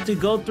 I have to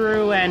go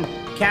through and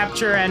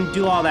capture and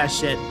do all that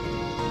shit.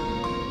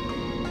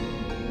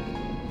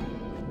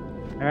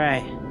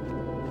 Alright.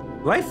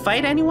 Do I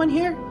fight anyone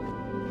here?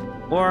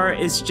 Or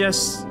is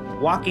just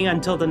walking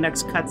until the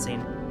next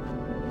cutscene?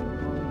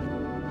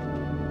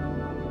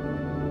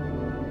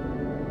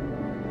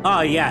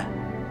 Oh, yeah.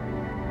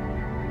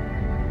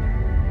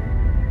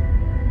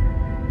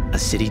 A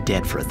city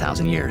dead for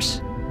 1,000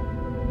 years.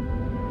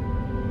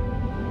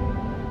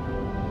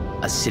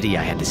 A city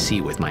I had to see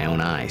with my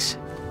own eyes.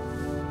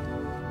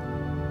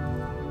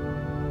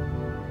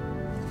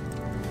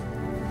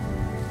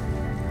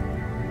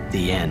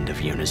 The end of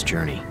Yuna's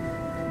journey.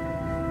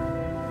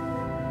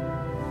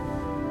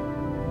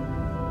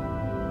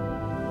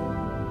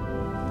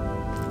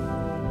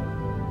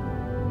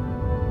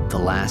 The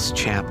last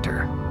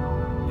chapter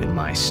in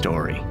my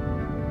story.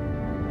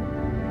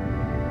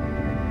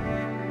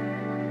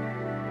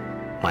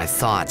 My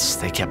thoughts,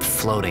 they kept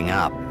floating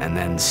up and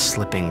then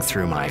slipping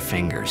through my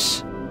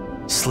fingers,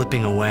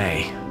 slipping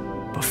away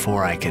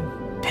before I could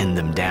pin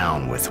them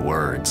down with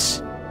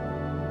words.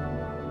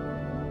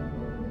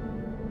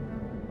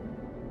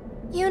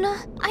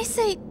 Yuna, I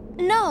say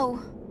no.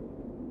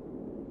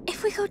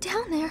 If we go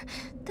down there,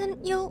 then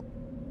you'll...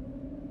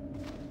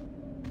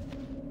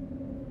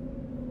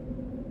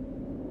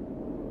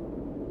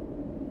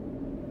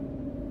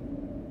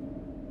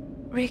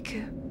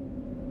 Riku,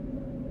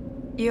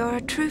 you're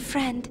a true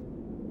friend,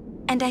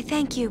 and I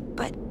thank you,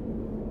 but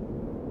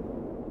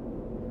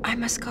I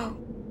must go.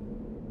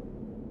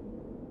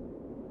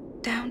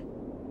 Down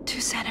to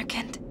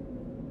Samarkand.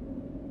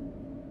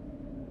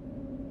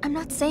 I'm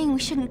not saying we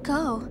shouldn't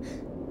go.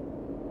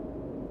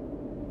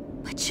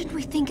 But shouldn't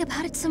we think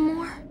about it some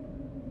more?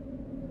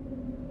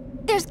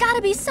 There's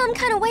gotta be some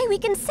kind of way we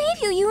can save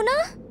you,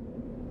 Yuna!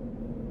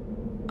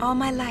 All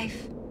my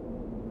life,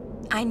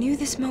 I knew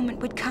this moment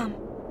would come.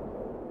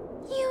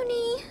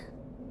 Yuni...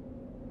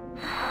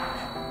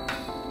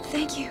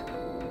 Thank you,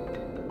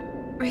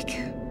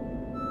 Riku.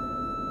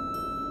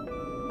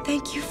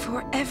 Thank you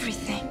for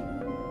everything.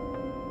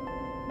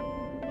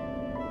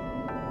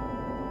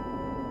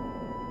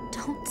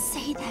 Don't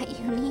say that,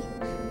 Yuni.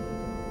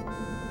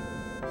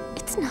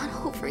 It's not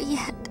over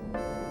yet.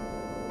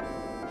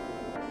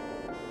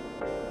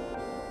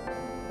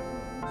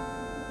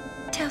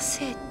 Tell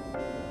Sid,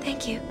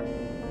 thank you.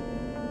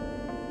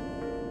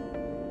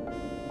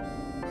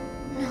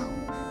 No,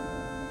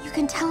 you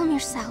can tell him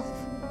yourself.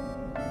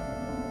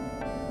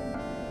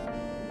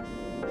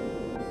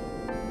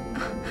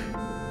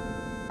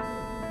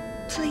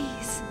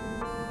 Please.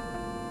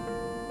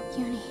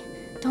 Yuni,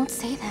 don't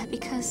say that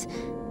because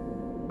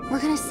we're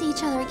gonna see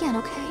each other again,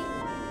 okay?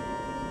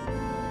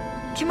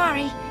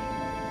 Kimari,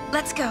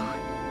 let's go.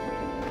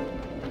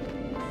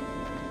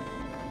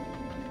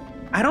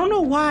 I don't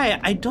know why.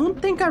 I don't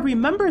think I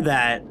remember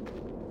that.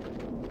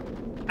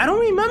 I don't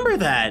remember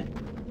that.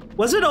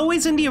 Was it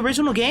always in the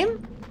original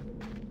game?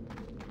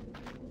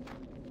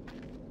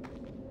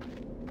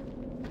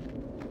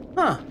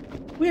 Huh.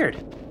 Weird.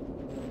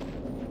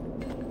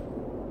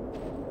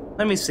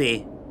 Let me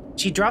see.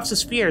 She drops a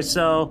sphere,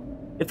 so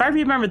if I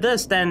remember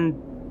this,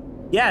 then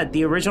yeah,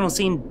 the original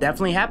scene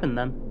definitely happened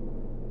then.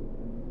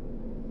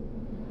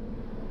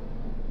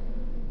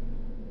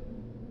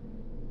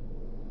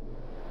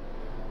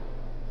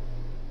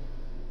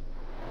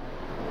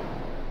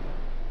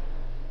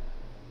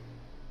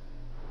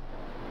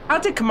 How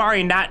did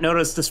Kimahri not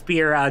notice the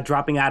spear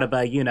dropping out of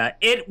Yuna?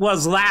 It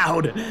was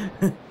loud!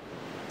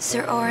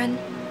 Sir Orin,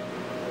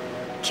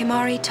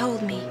 Kimahri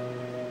told me,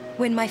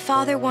 when my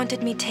father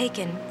wanted me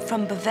taken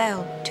from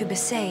Bavel to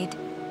Besaid,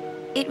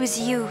 it was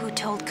you who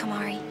told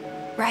Kimahri,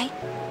 right?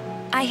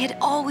 I had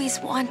always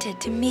wanted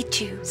to meet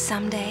you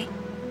someday.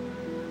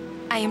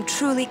 I am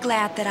truly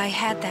glad that I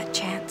had that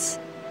chance.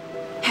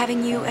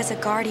 Having you as a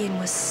guardian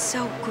was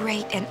so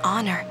great an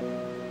honor.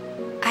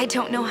 I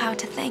don't know how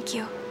to thank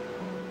you.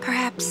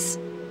 Perhaps,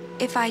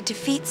 if I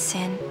defeat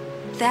Sin,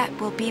 that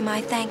will be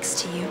my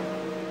thanks to you.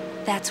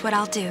 That's what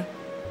I'll do.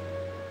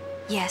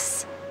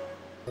 Yes.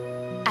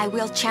 I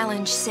will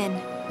challenge Sin.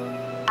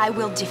 I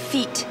will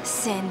defeat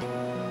Sin.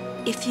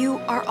 If you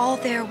are all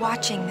there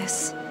watching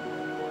this,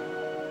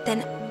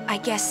 then I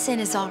guess Sin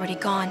is already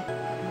gone.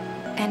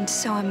 And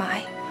so am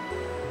I.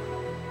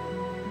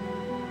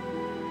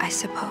 I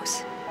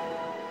suppose.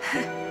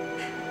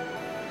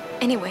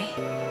 Anyway,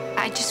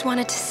 I just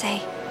wanted to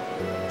say,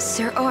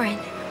 Sir Orin,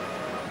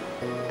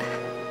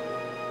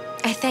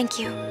 I thank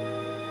you.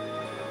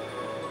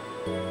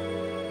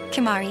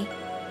 Kimahri,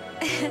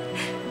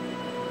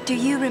 do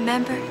you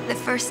remember the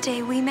first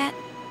day we met?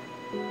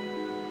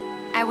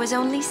 I was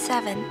only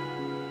 7.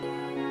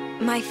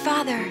 My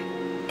father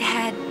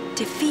had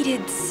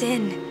defeated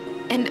Sin,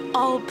 and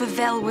all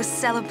Bavel was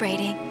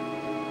celebrating.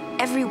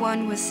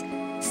 Everyone was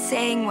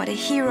saying what a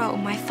hero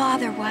my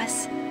father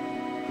was.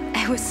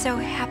 I was so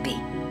happy.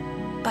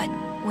 But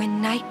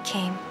when night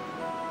came,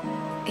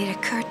 it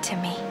occurred to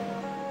me.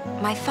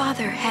 My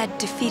father had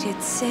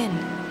defeated Sin,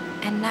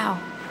 and now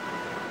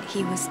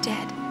he was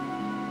dead.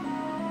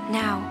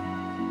 Now,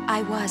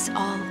 I was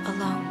all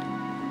alone.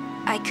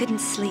 I couldn't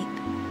sleep.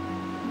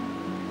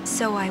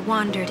 So I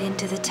wandered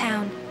into the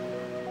town,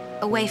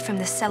 away from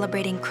the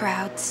celebrating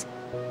crowds.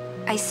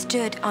 I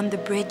stood on the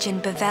bridge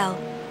in Bavel,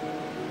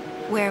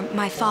 where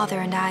my father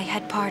and I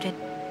had parted.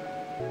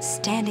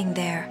 Standing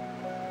there,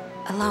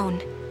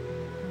 alone,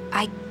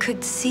 I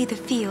could see the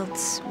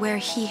fields where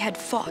he had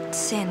fought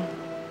Sin.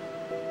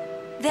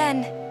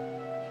 Then,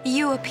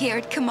 you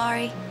appeared,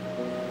 Kimahri.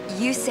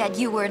 You said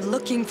you were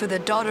looking for the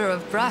daughter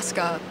of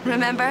Braska,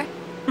 remember?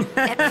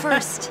 At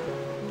first,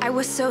 I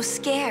was so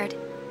scared.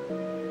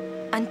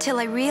 Until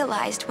I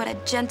realized what a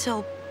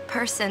gentle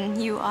person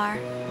you are.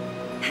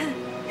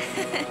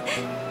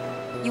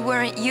 You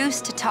weren't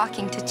used to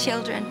talking to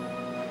children.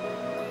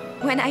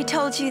 When I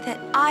told you that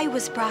I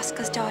was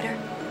Braska's daughter,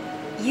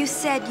 you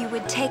said you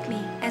would take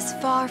me as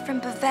far from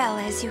Bavel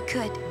as you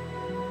could.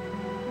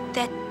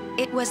 That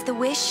it was the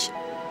wish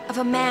of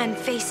a man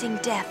facing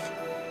death.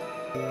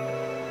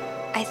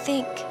 I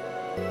think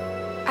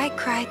I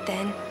cried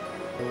then,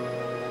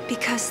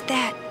 because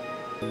that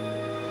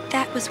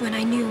was when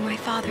I knew my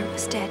father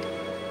was dead,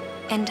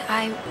 and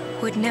I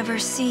would never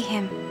see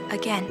him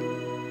again.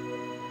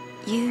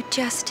 You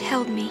just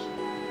held me,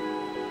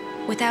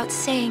 without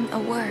saying a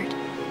word.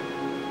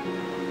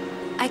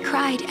 I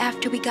cried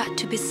after we got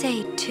to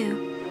Besaid, too.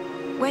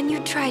 When you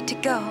tried to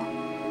go,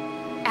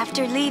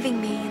 after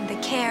leaving me in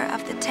the care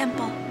of the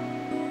temple,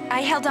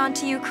 I held on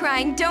to you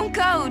crying, "Don't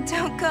go,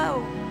 don't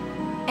go."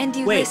 And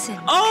you listened.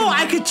 Oh,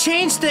 Kimahri. I could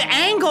change the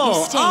angle.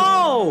 You stayed.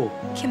 Oh,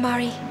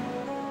 Kimahri,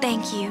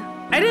 thank you.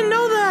 I didn't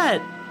know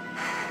that.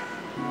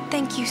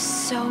 Thank you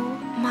so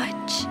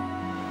much.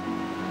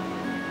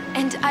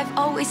 And I've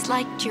always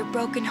liked your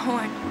broken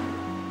horn.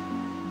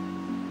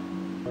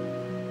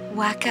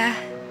 Waka,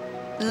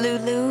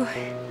 Lulu.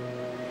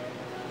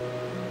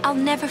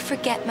 I'll never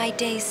forget my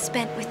days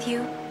spent with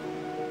you,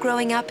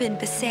 growing up in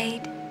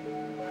Besaid.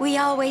 We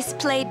always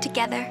played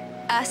together,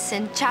 us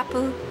and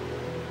Chapu.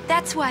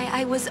 That's why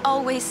I was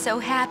always so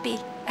happy,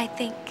 I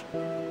think.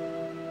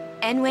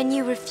 And when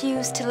you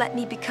refused to let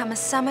me become a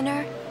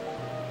summoner,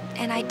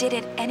 and I did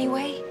it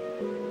anyway,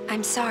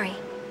 I'm sorry.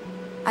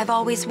 I've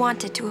always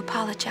wanted to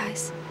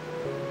apologize.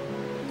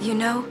 You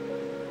know,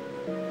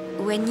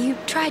 when you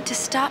tried to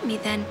stop me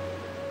then,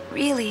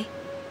 really,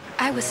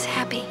 I was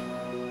happy.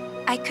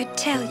 I could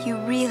tell you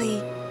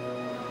really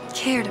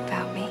cared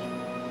about me.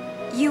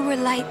 You were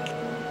like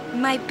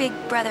my big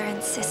brother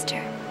and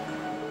sister.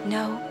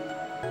 No,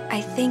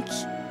 I think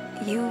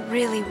you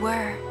really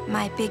were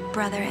my big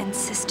brother and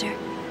sister.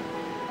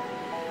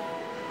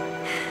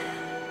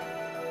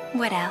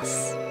 What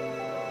else?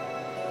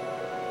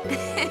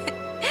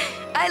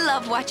 I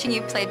love watching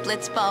you play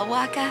blitzball,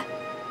 Waka.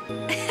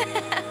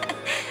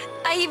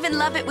 I even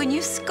love it when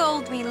you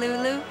scold me,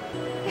 Lulu.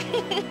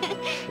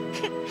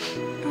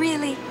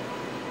 Really.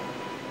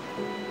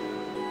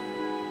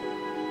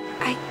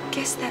 I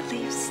guess that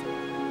leaves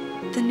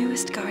the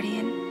newest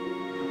guardian.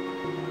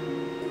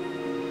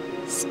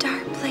 Star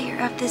player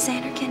of the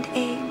Xanarkand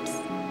Ames.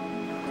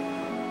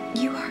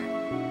 You are...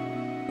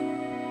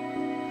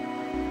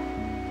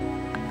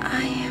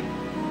 I am...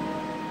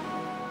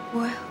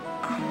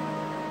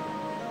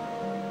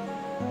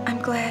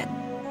 glad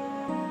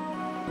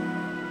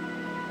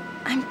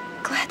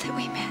that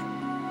we met.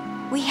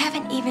 We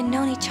haven't even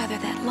known each other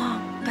that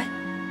long, but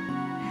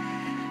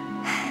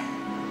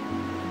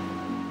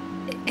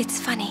it's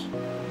funny.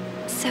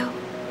 So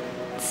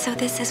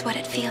this is what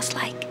it feels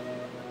like.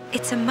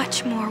 It's a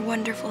much more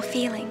wonderful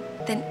feeling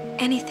than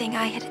anything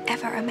I had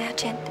ever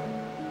imagined.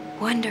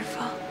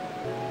 Wonderful.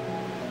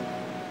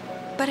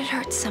 But it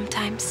hurts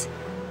sometimes.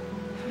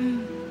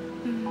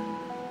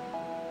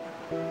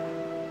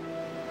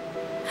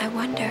 I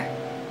wonder.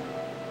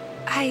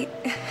 I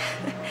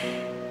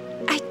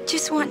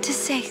just want to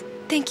say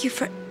thank you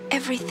for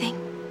everything.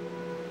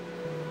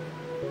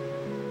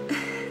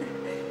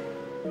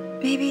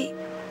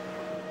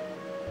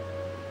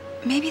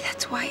 Maybe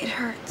that's why it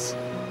hurts.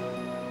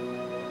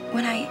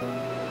 When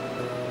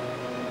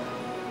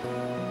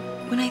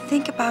I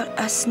think about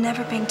us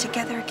never being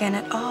together again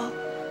at all,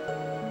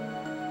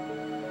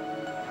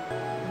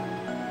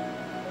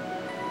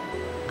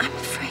 I'm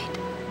afraid.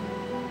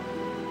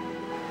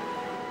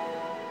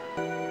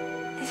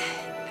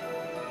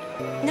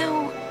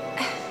 No,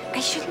 I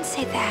shouldn't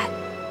say that.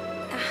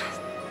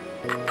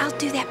 I'll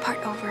do that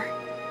part over.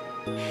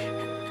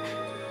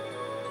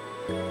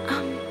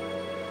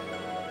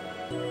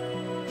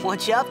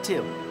 What you up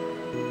to?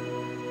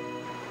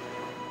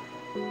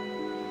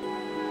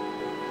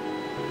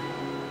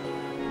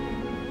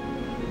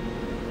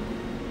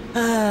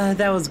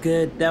 That was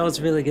good. That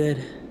was really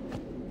good.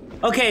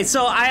 Okay,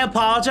 so I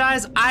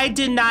apologize. I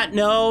did not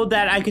know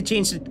that I could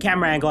change the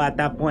camera angle at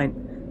that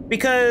point.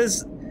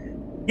 Because,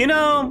 you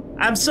know,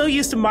 I'm so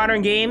used to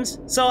modern games.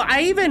 So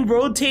I even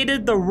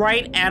rotated the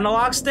right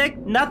analog stick.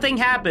 Nothing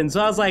happened.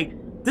 So I was like,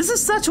 this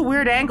is such a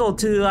weird angle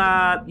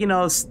to, you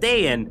know,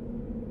 stay in.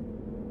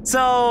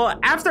 So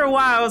after a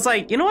while, I was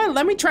like, you know what?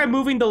 Let me try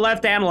moving the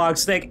left analog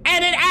stick.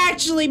 And it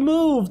actually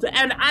moved.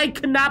 And I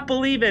could not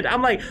believe it.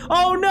 I'm like,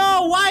 oh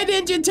no, why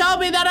didn't you tell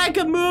me that I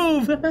could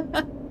move?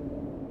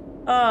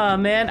 Oh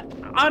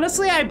man.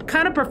 Honestly, I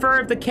kind of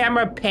prefer if the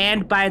camera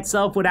panned by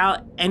itself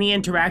without any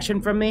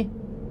interaction from me,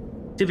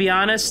 to be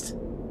honest.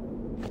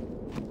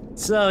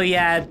 So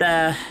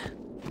yeah,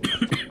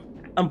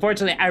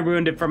 unfortunately, I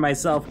ruined it for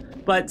myself.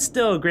 But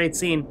still a great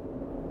scene.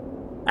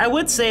 I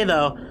would say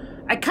though,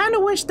 I kind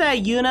of wish that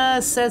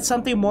Yuna said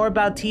something more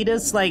about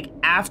Tidus, like,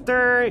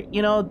 after,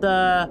 you know,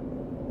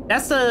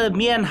 that's the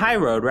Mia and High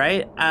Road,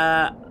 right?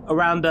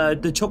 Around the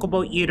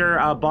Chocobo Eater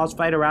boss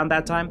fight around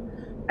that time.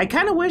 I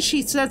kind of wish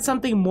she said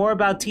something more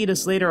about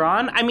Tidus later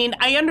on. I mean,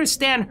 I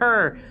understand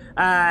her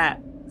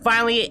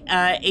finally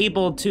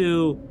able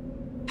to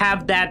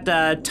have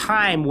that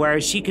time where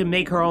she can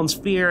make her own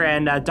sphere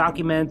and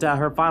document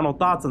her final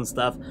thoughts and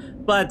stuff.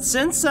 But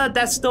since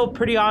that's still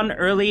pretty on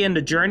early in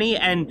the journey,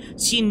 and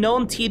she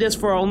known Tidus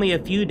for only a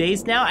few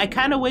days now, I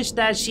kind of wish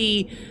that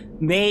she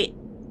made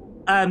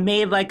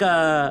like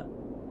a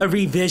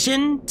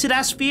revision to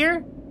that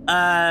sphere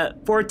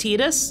for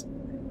Tidus,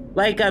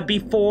 like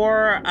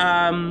before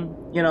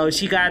you know,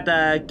 she got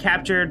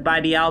captured by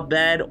the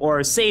Albed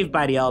or saved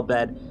by the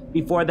Albed.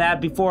 Before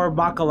that, before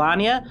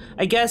Macalania,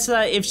 I guess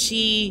if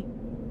she.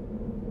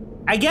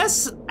 I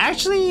guess,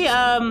 actually,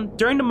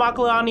 during the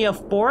Macalania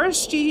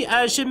Forest, she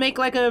should make,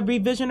 like, a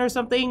revision or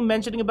something,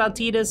 mentioning about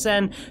Tidus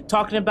and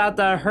talking about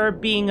her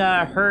being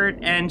hurt,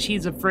 and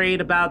she's afraid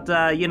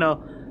about, you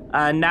know,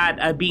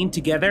 not being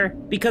together.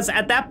 Because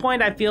at that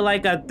point, I feel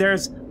like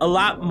there's a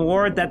lot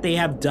more that they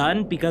have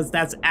done, because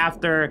that's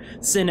after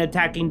Sin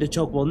attacking the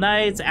Chocobo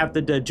Knights, after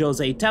the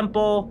Jose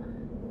Temple.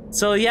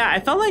 So, yeah,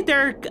 I felt like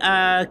there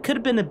could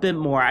have been a bit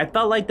more. I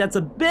felt like that's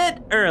a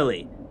bit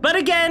early. But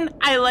again,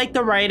 I like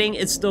the writing,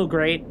 it's still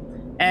great.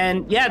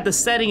 And yeah, the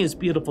setting is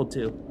beautiful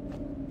too.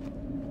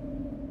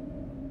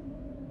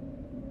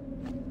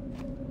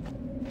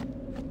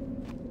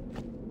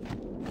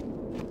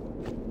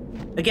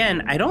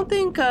 Again, I don't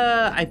think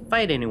I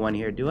fight anyone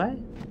here, do I?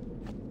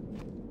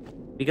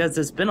 Because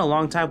it's been a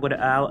long time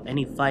without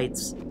any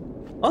fights.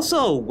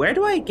 Also, where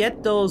do I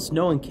get those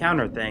no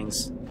encounter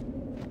things?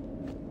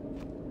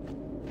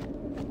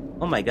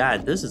 Oh my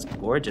god, this is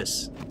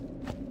gorgeous.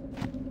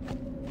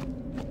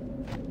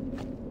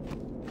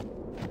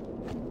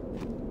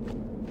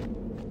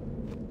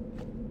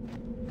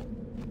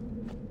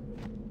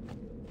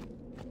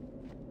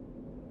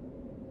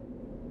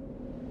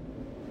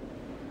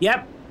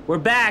 Yep, we're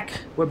back.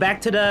 We're back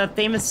to the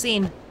famous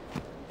scene.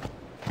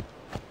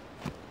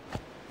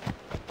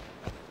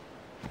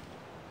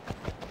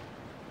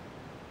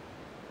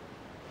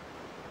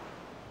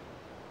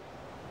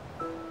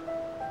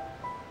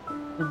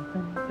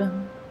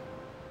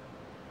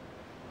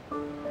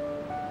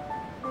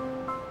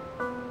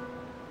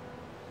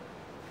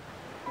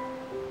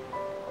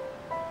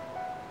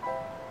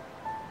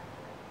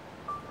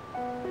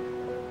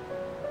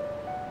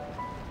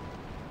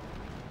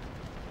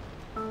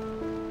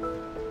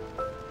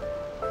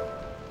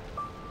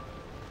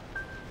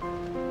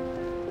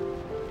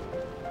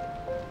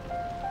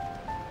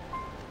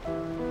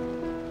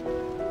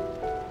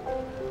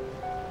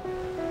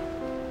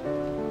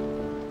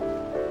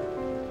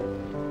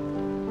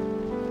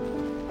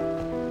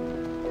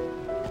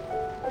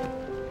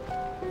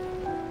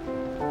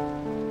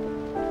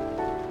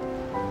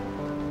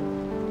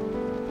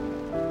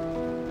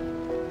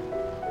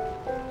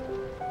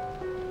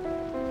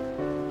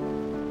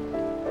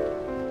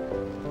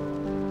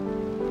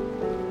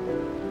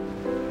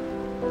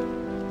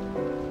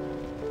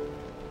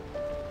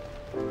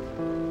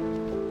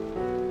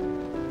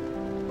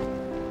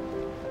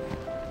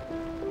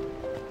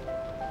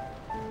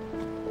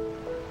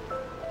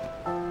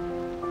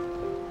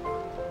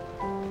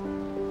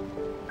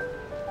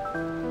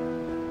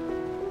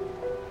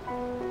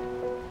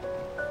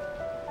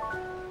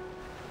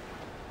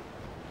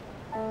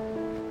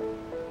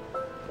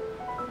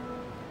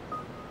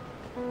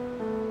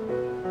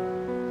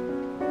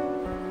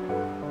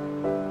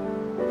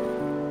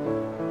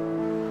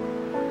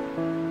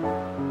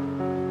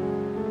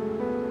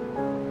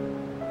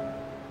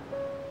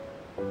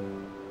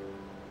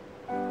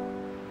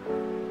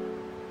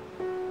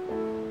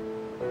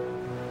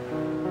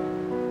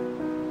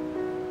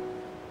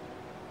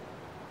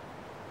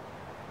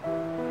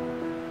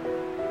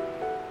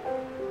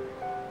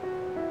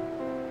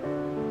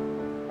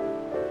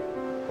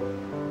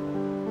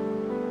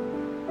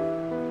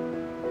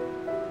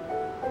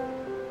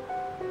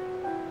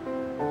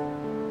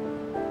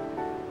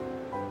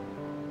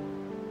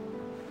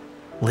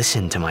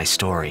 listen to my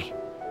story.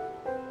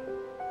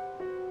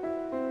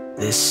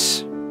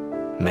 This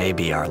may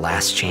be our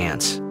last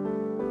chance.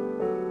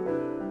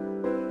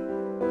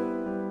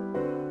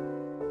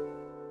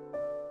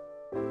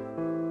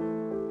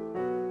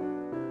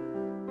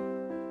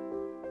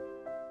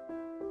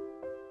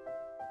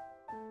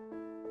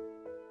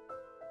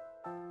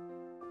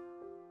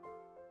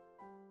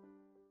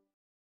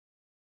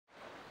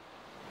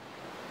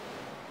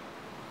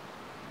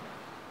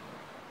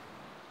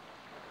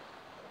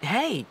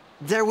 Hey,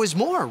 there was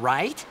more,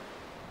 right?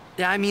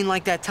 I mean,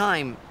 like that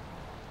time.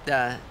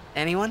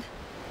 Anyone?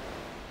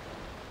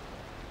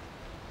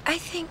 I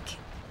think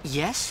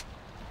Yes?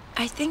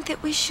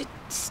 that we should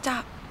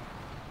stop.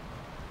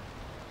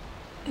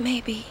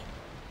 Maybe.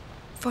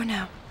 For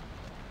now.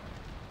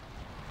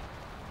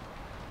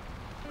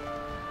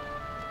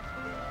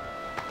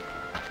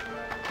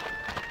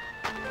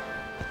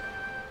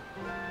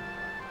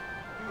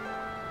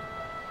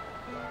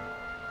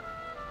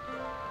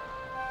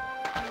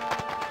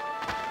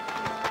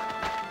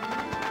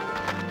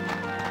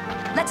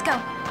 Let's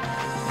go.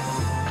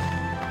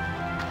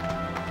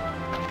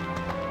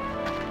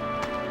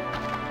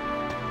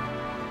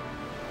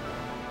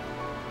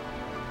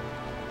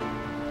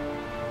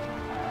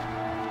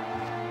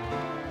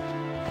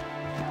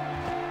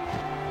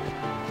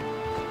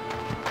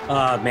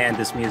 Oh man,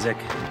 this music.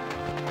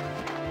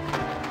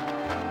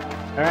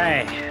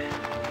 Alright.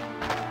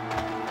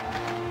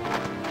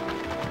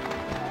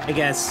 I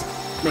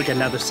guess make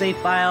another save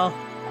file.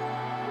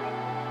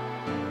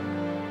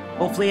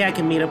 Hopefully I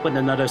can meet up with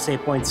another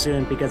save point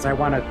soon because I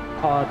want to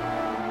call it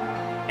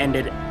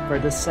ended for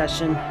this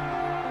session.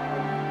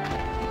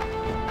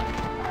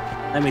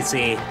 Let me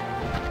see.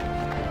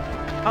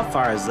 How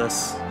far is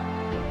this?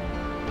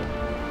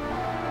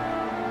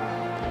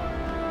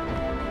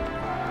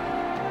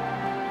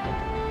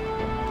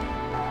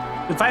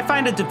 If I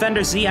find a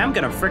Defender Z, I'm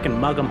gonna frickin'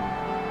 mug him.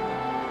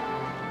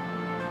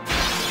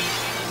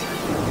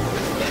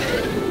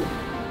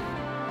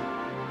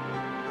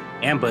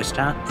 Ambushed,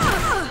 huh?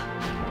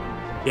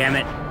 Damn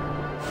it.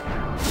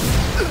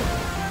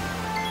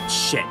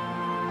 Shit.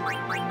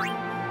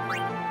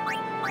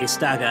 Hey,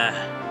 Staga.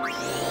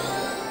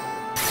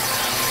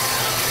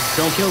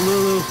 Don't kill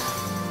Lulu.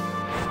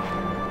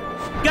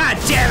 God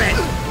damn it!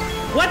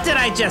 What did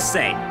I just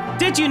say?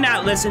 Did you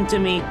not listen to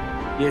me?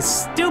 You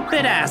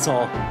stupid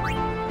asshole.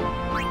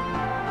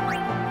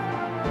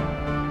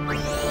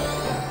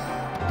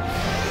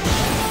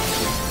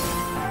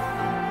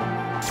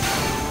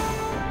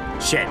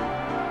 Shit.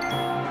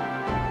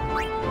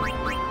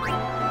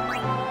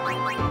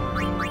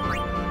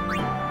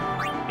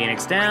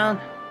 Phoenix down.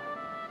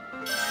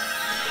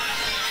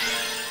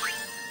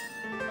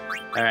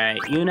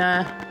 Alright,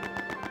 Yuna.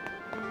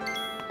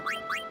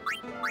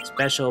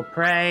 Special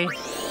prey.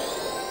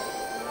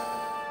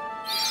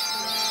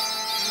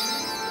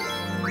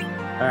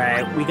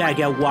 Alright, we gotta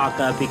get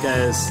Waka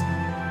because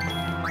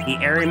the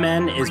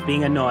Airyman is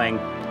being annoying.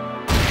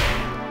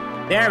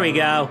 There we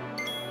go.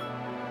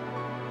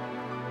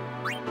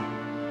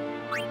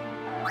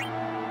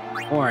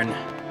 Horn.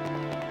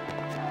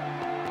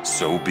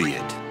 So be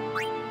it.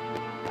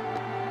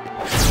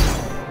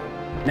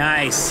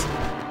 Nice.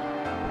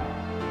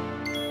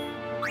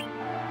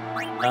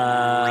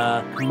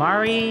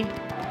 Kamari?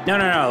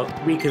 No.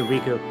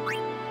 Riku.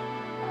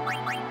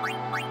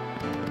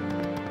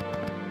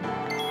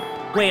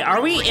 Wait,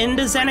 are we in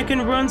the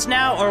Xanakin Ruins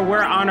now, or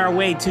we're on our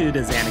way to the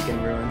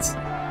Xanakin Ruins?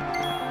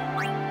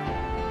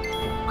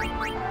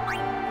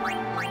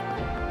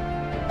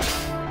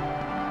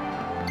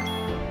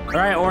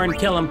 Alright, Orin,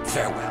 kill him.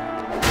 Farewell.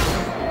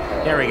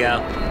 There we go.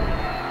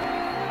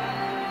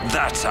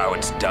 That's how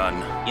it's done.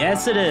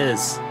 Yes, it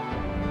is.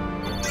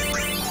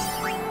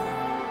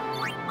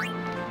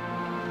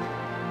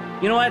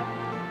 You know what?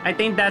 I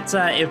think that's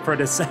it for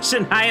this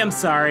session. I am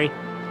sorry.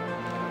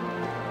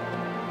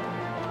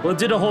 We'll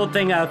do the whole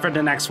thing for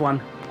the next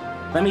one.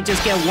 Let me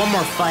just get one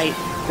more fight.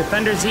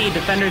 Defender Z,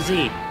 Defender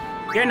Z.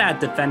 You're not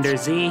Defender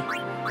Z.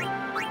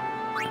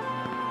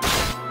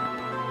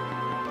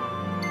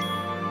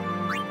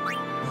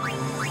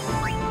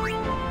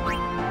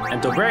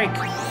 Mental break.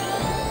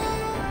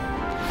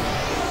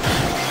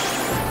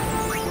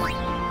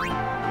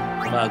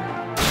 Bug.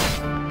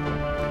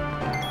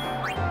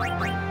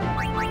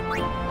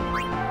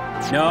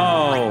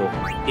 No.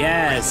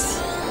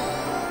 Yes.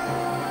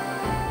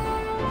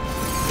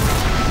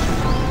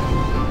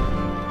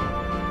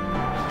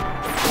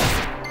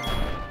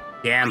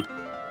 Damn.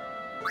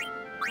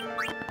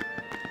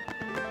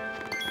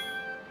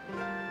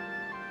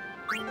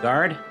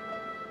 Guard.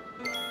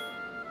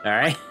 All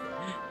right.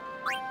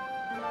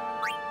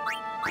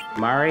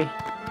 Mari.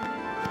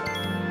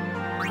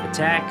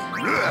 Attack.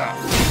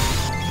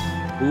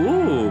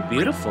 Ooh,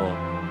 beautiful.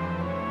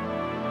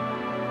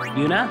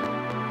 Yuna.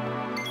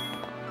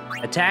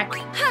 Attack.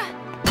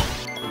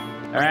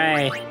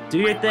 Alright, do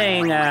your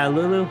thing,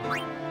 Lulu.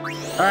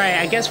 Alright,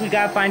 I guess we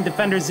gotta find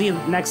Defender Z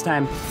next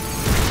time.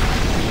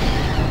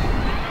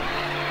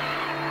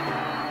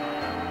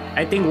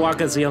 I think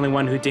Waka's the only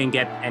one who didn't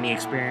get any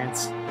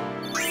experience.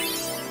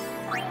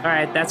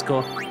 Alright, that's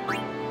cool.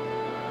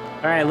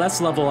 Alright,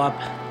 let's level up.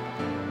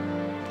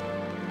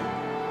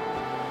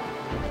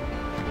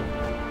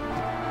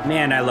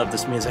 Man, I love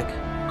this music.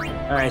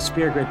 Alright,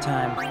 Spear Grid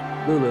time.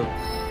 Lulu.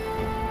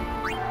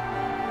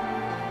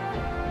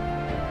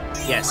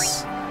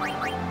 Yes.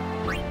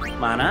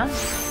 Mana.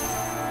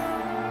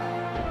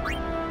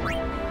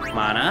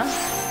 Mana.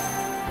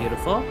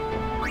 Beautiful.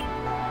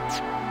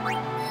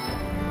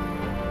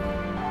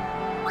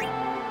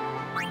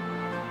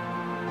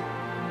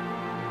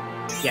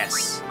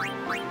 Yes.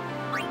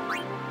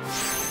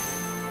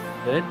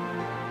 Good.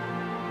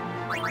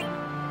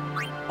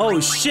 Oh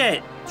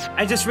shit!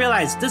 I just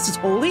realized this is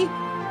holy?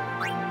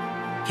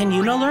 Can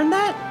Yuna learn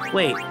that?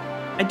 Wait,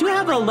 I do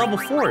have a level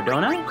 4,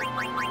 don't I?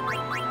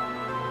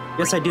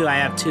 Yes, I do. I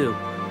have 2.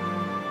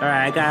 Alright,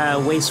 I gotta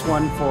waste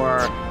 1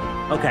 for...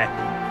 Okay.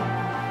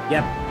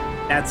 Yep,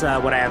 that's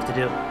what I have to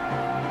do.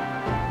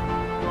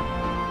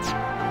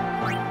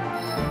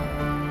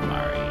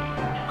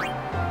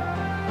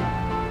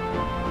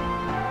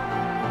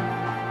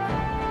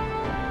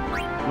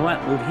 You know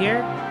what? Move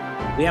here.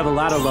 We have a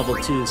lot of level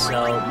 2,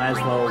 so might as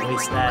well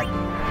waste that.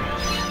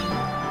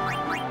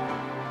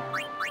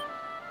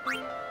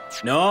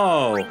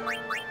 No!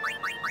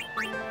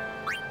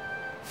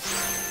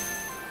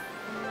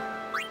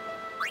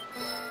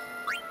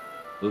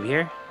 Move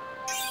here.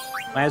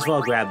 Might as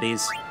well grab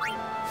these.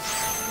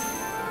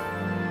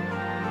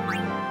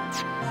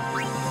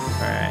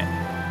 Alright.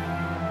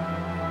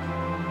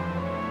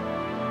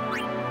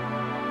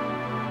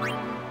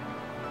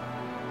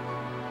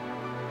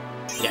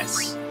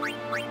 Yes.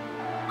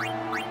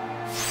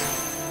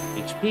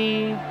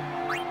 HP.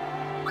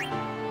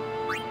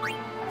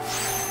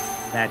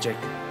 Magic.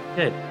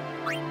 Good.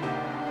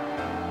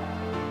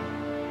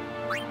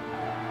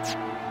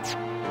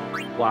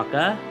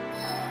 Waka.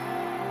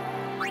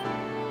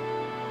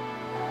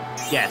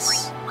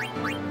 Yes.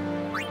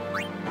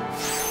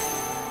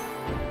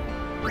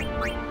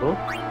 Cool.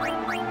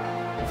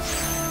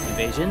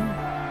 Evasion.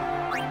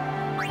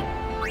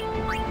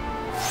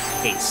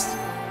 Haste.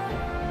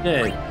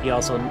 Good. He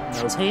also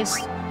knows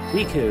haste.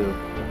 Riku.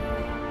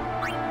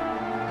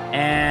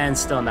 And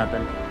still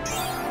nothing.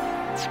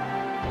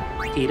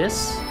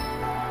 Tidus.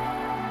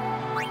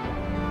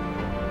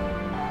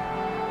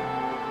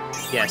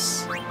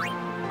 Yes.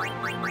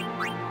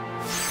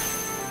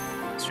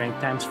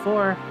 Strength times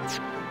 4.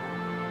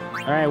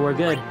 Alright, we're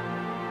good.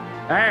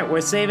 Alright,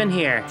 we're saving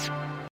here.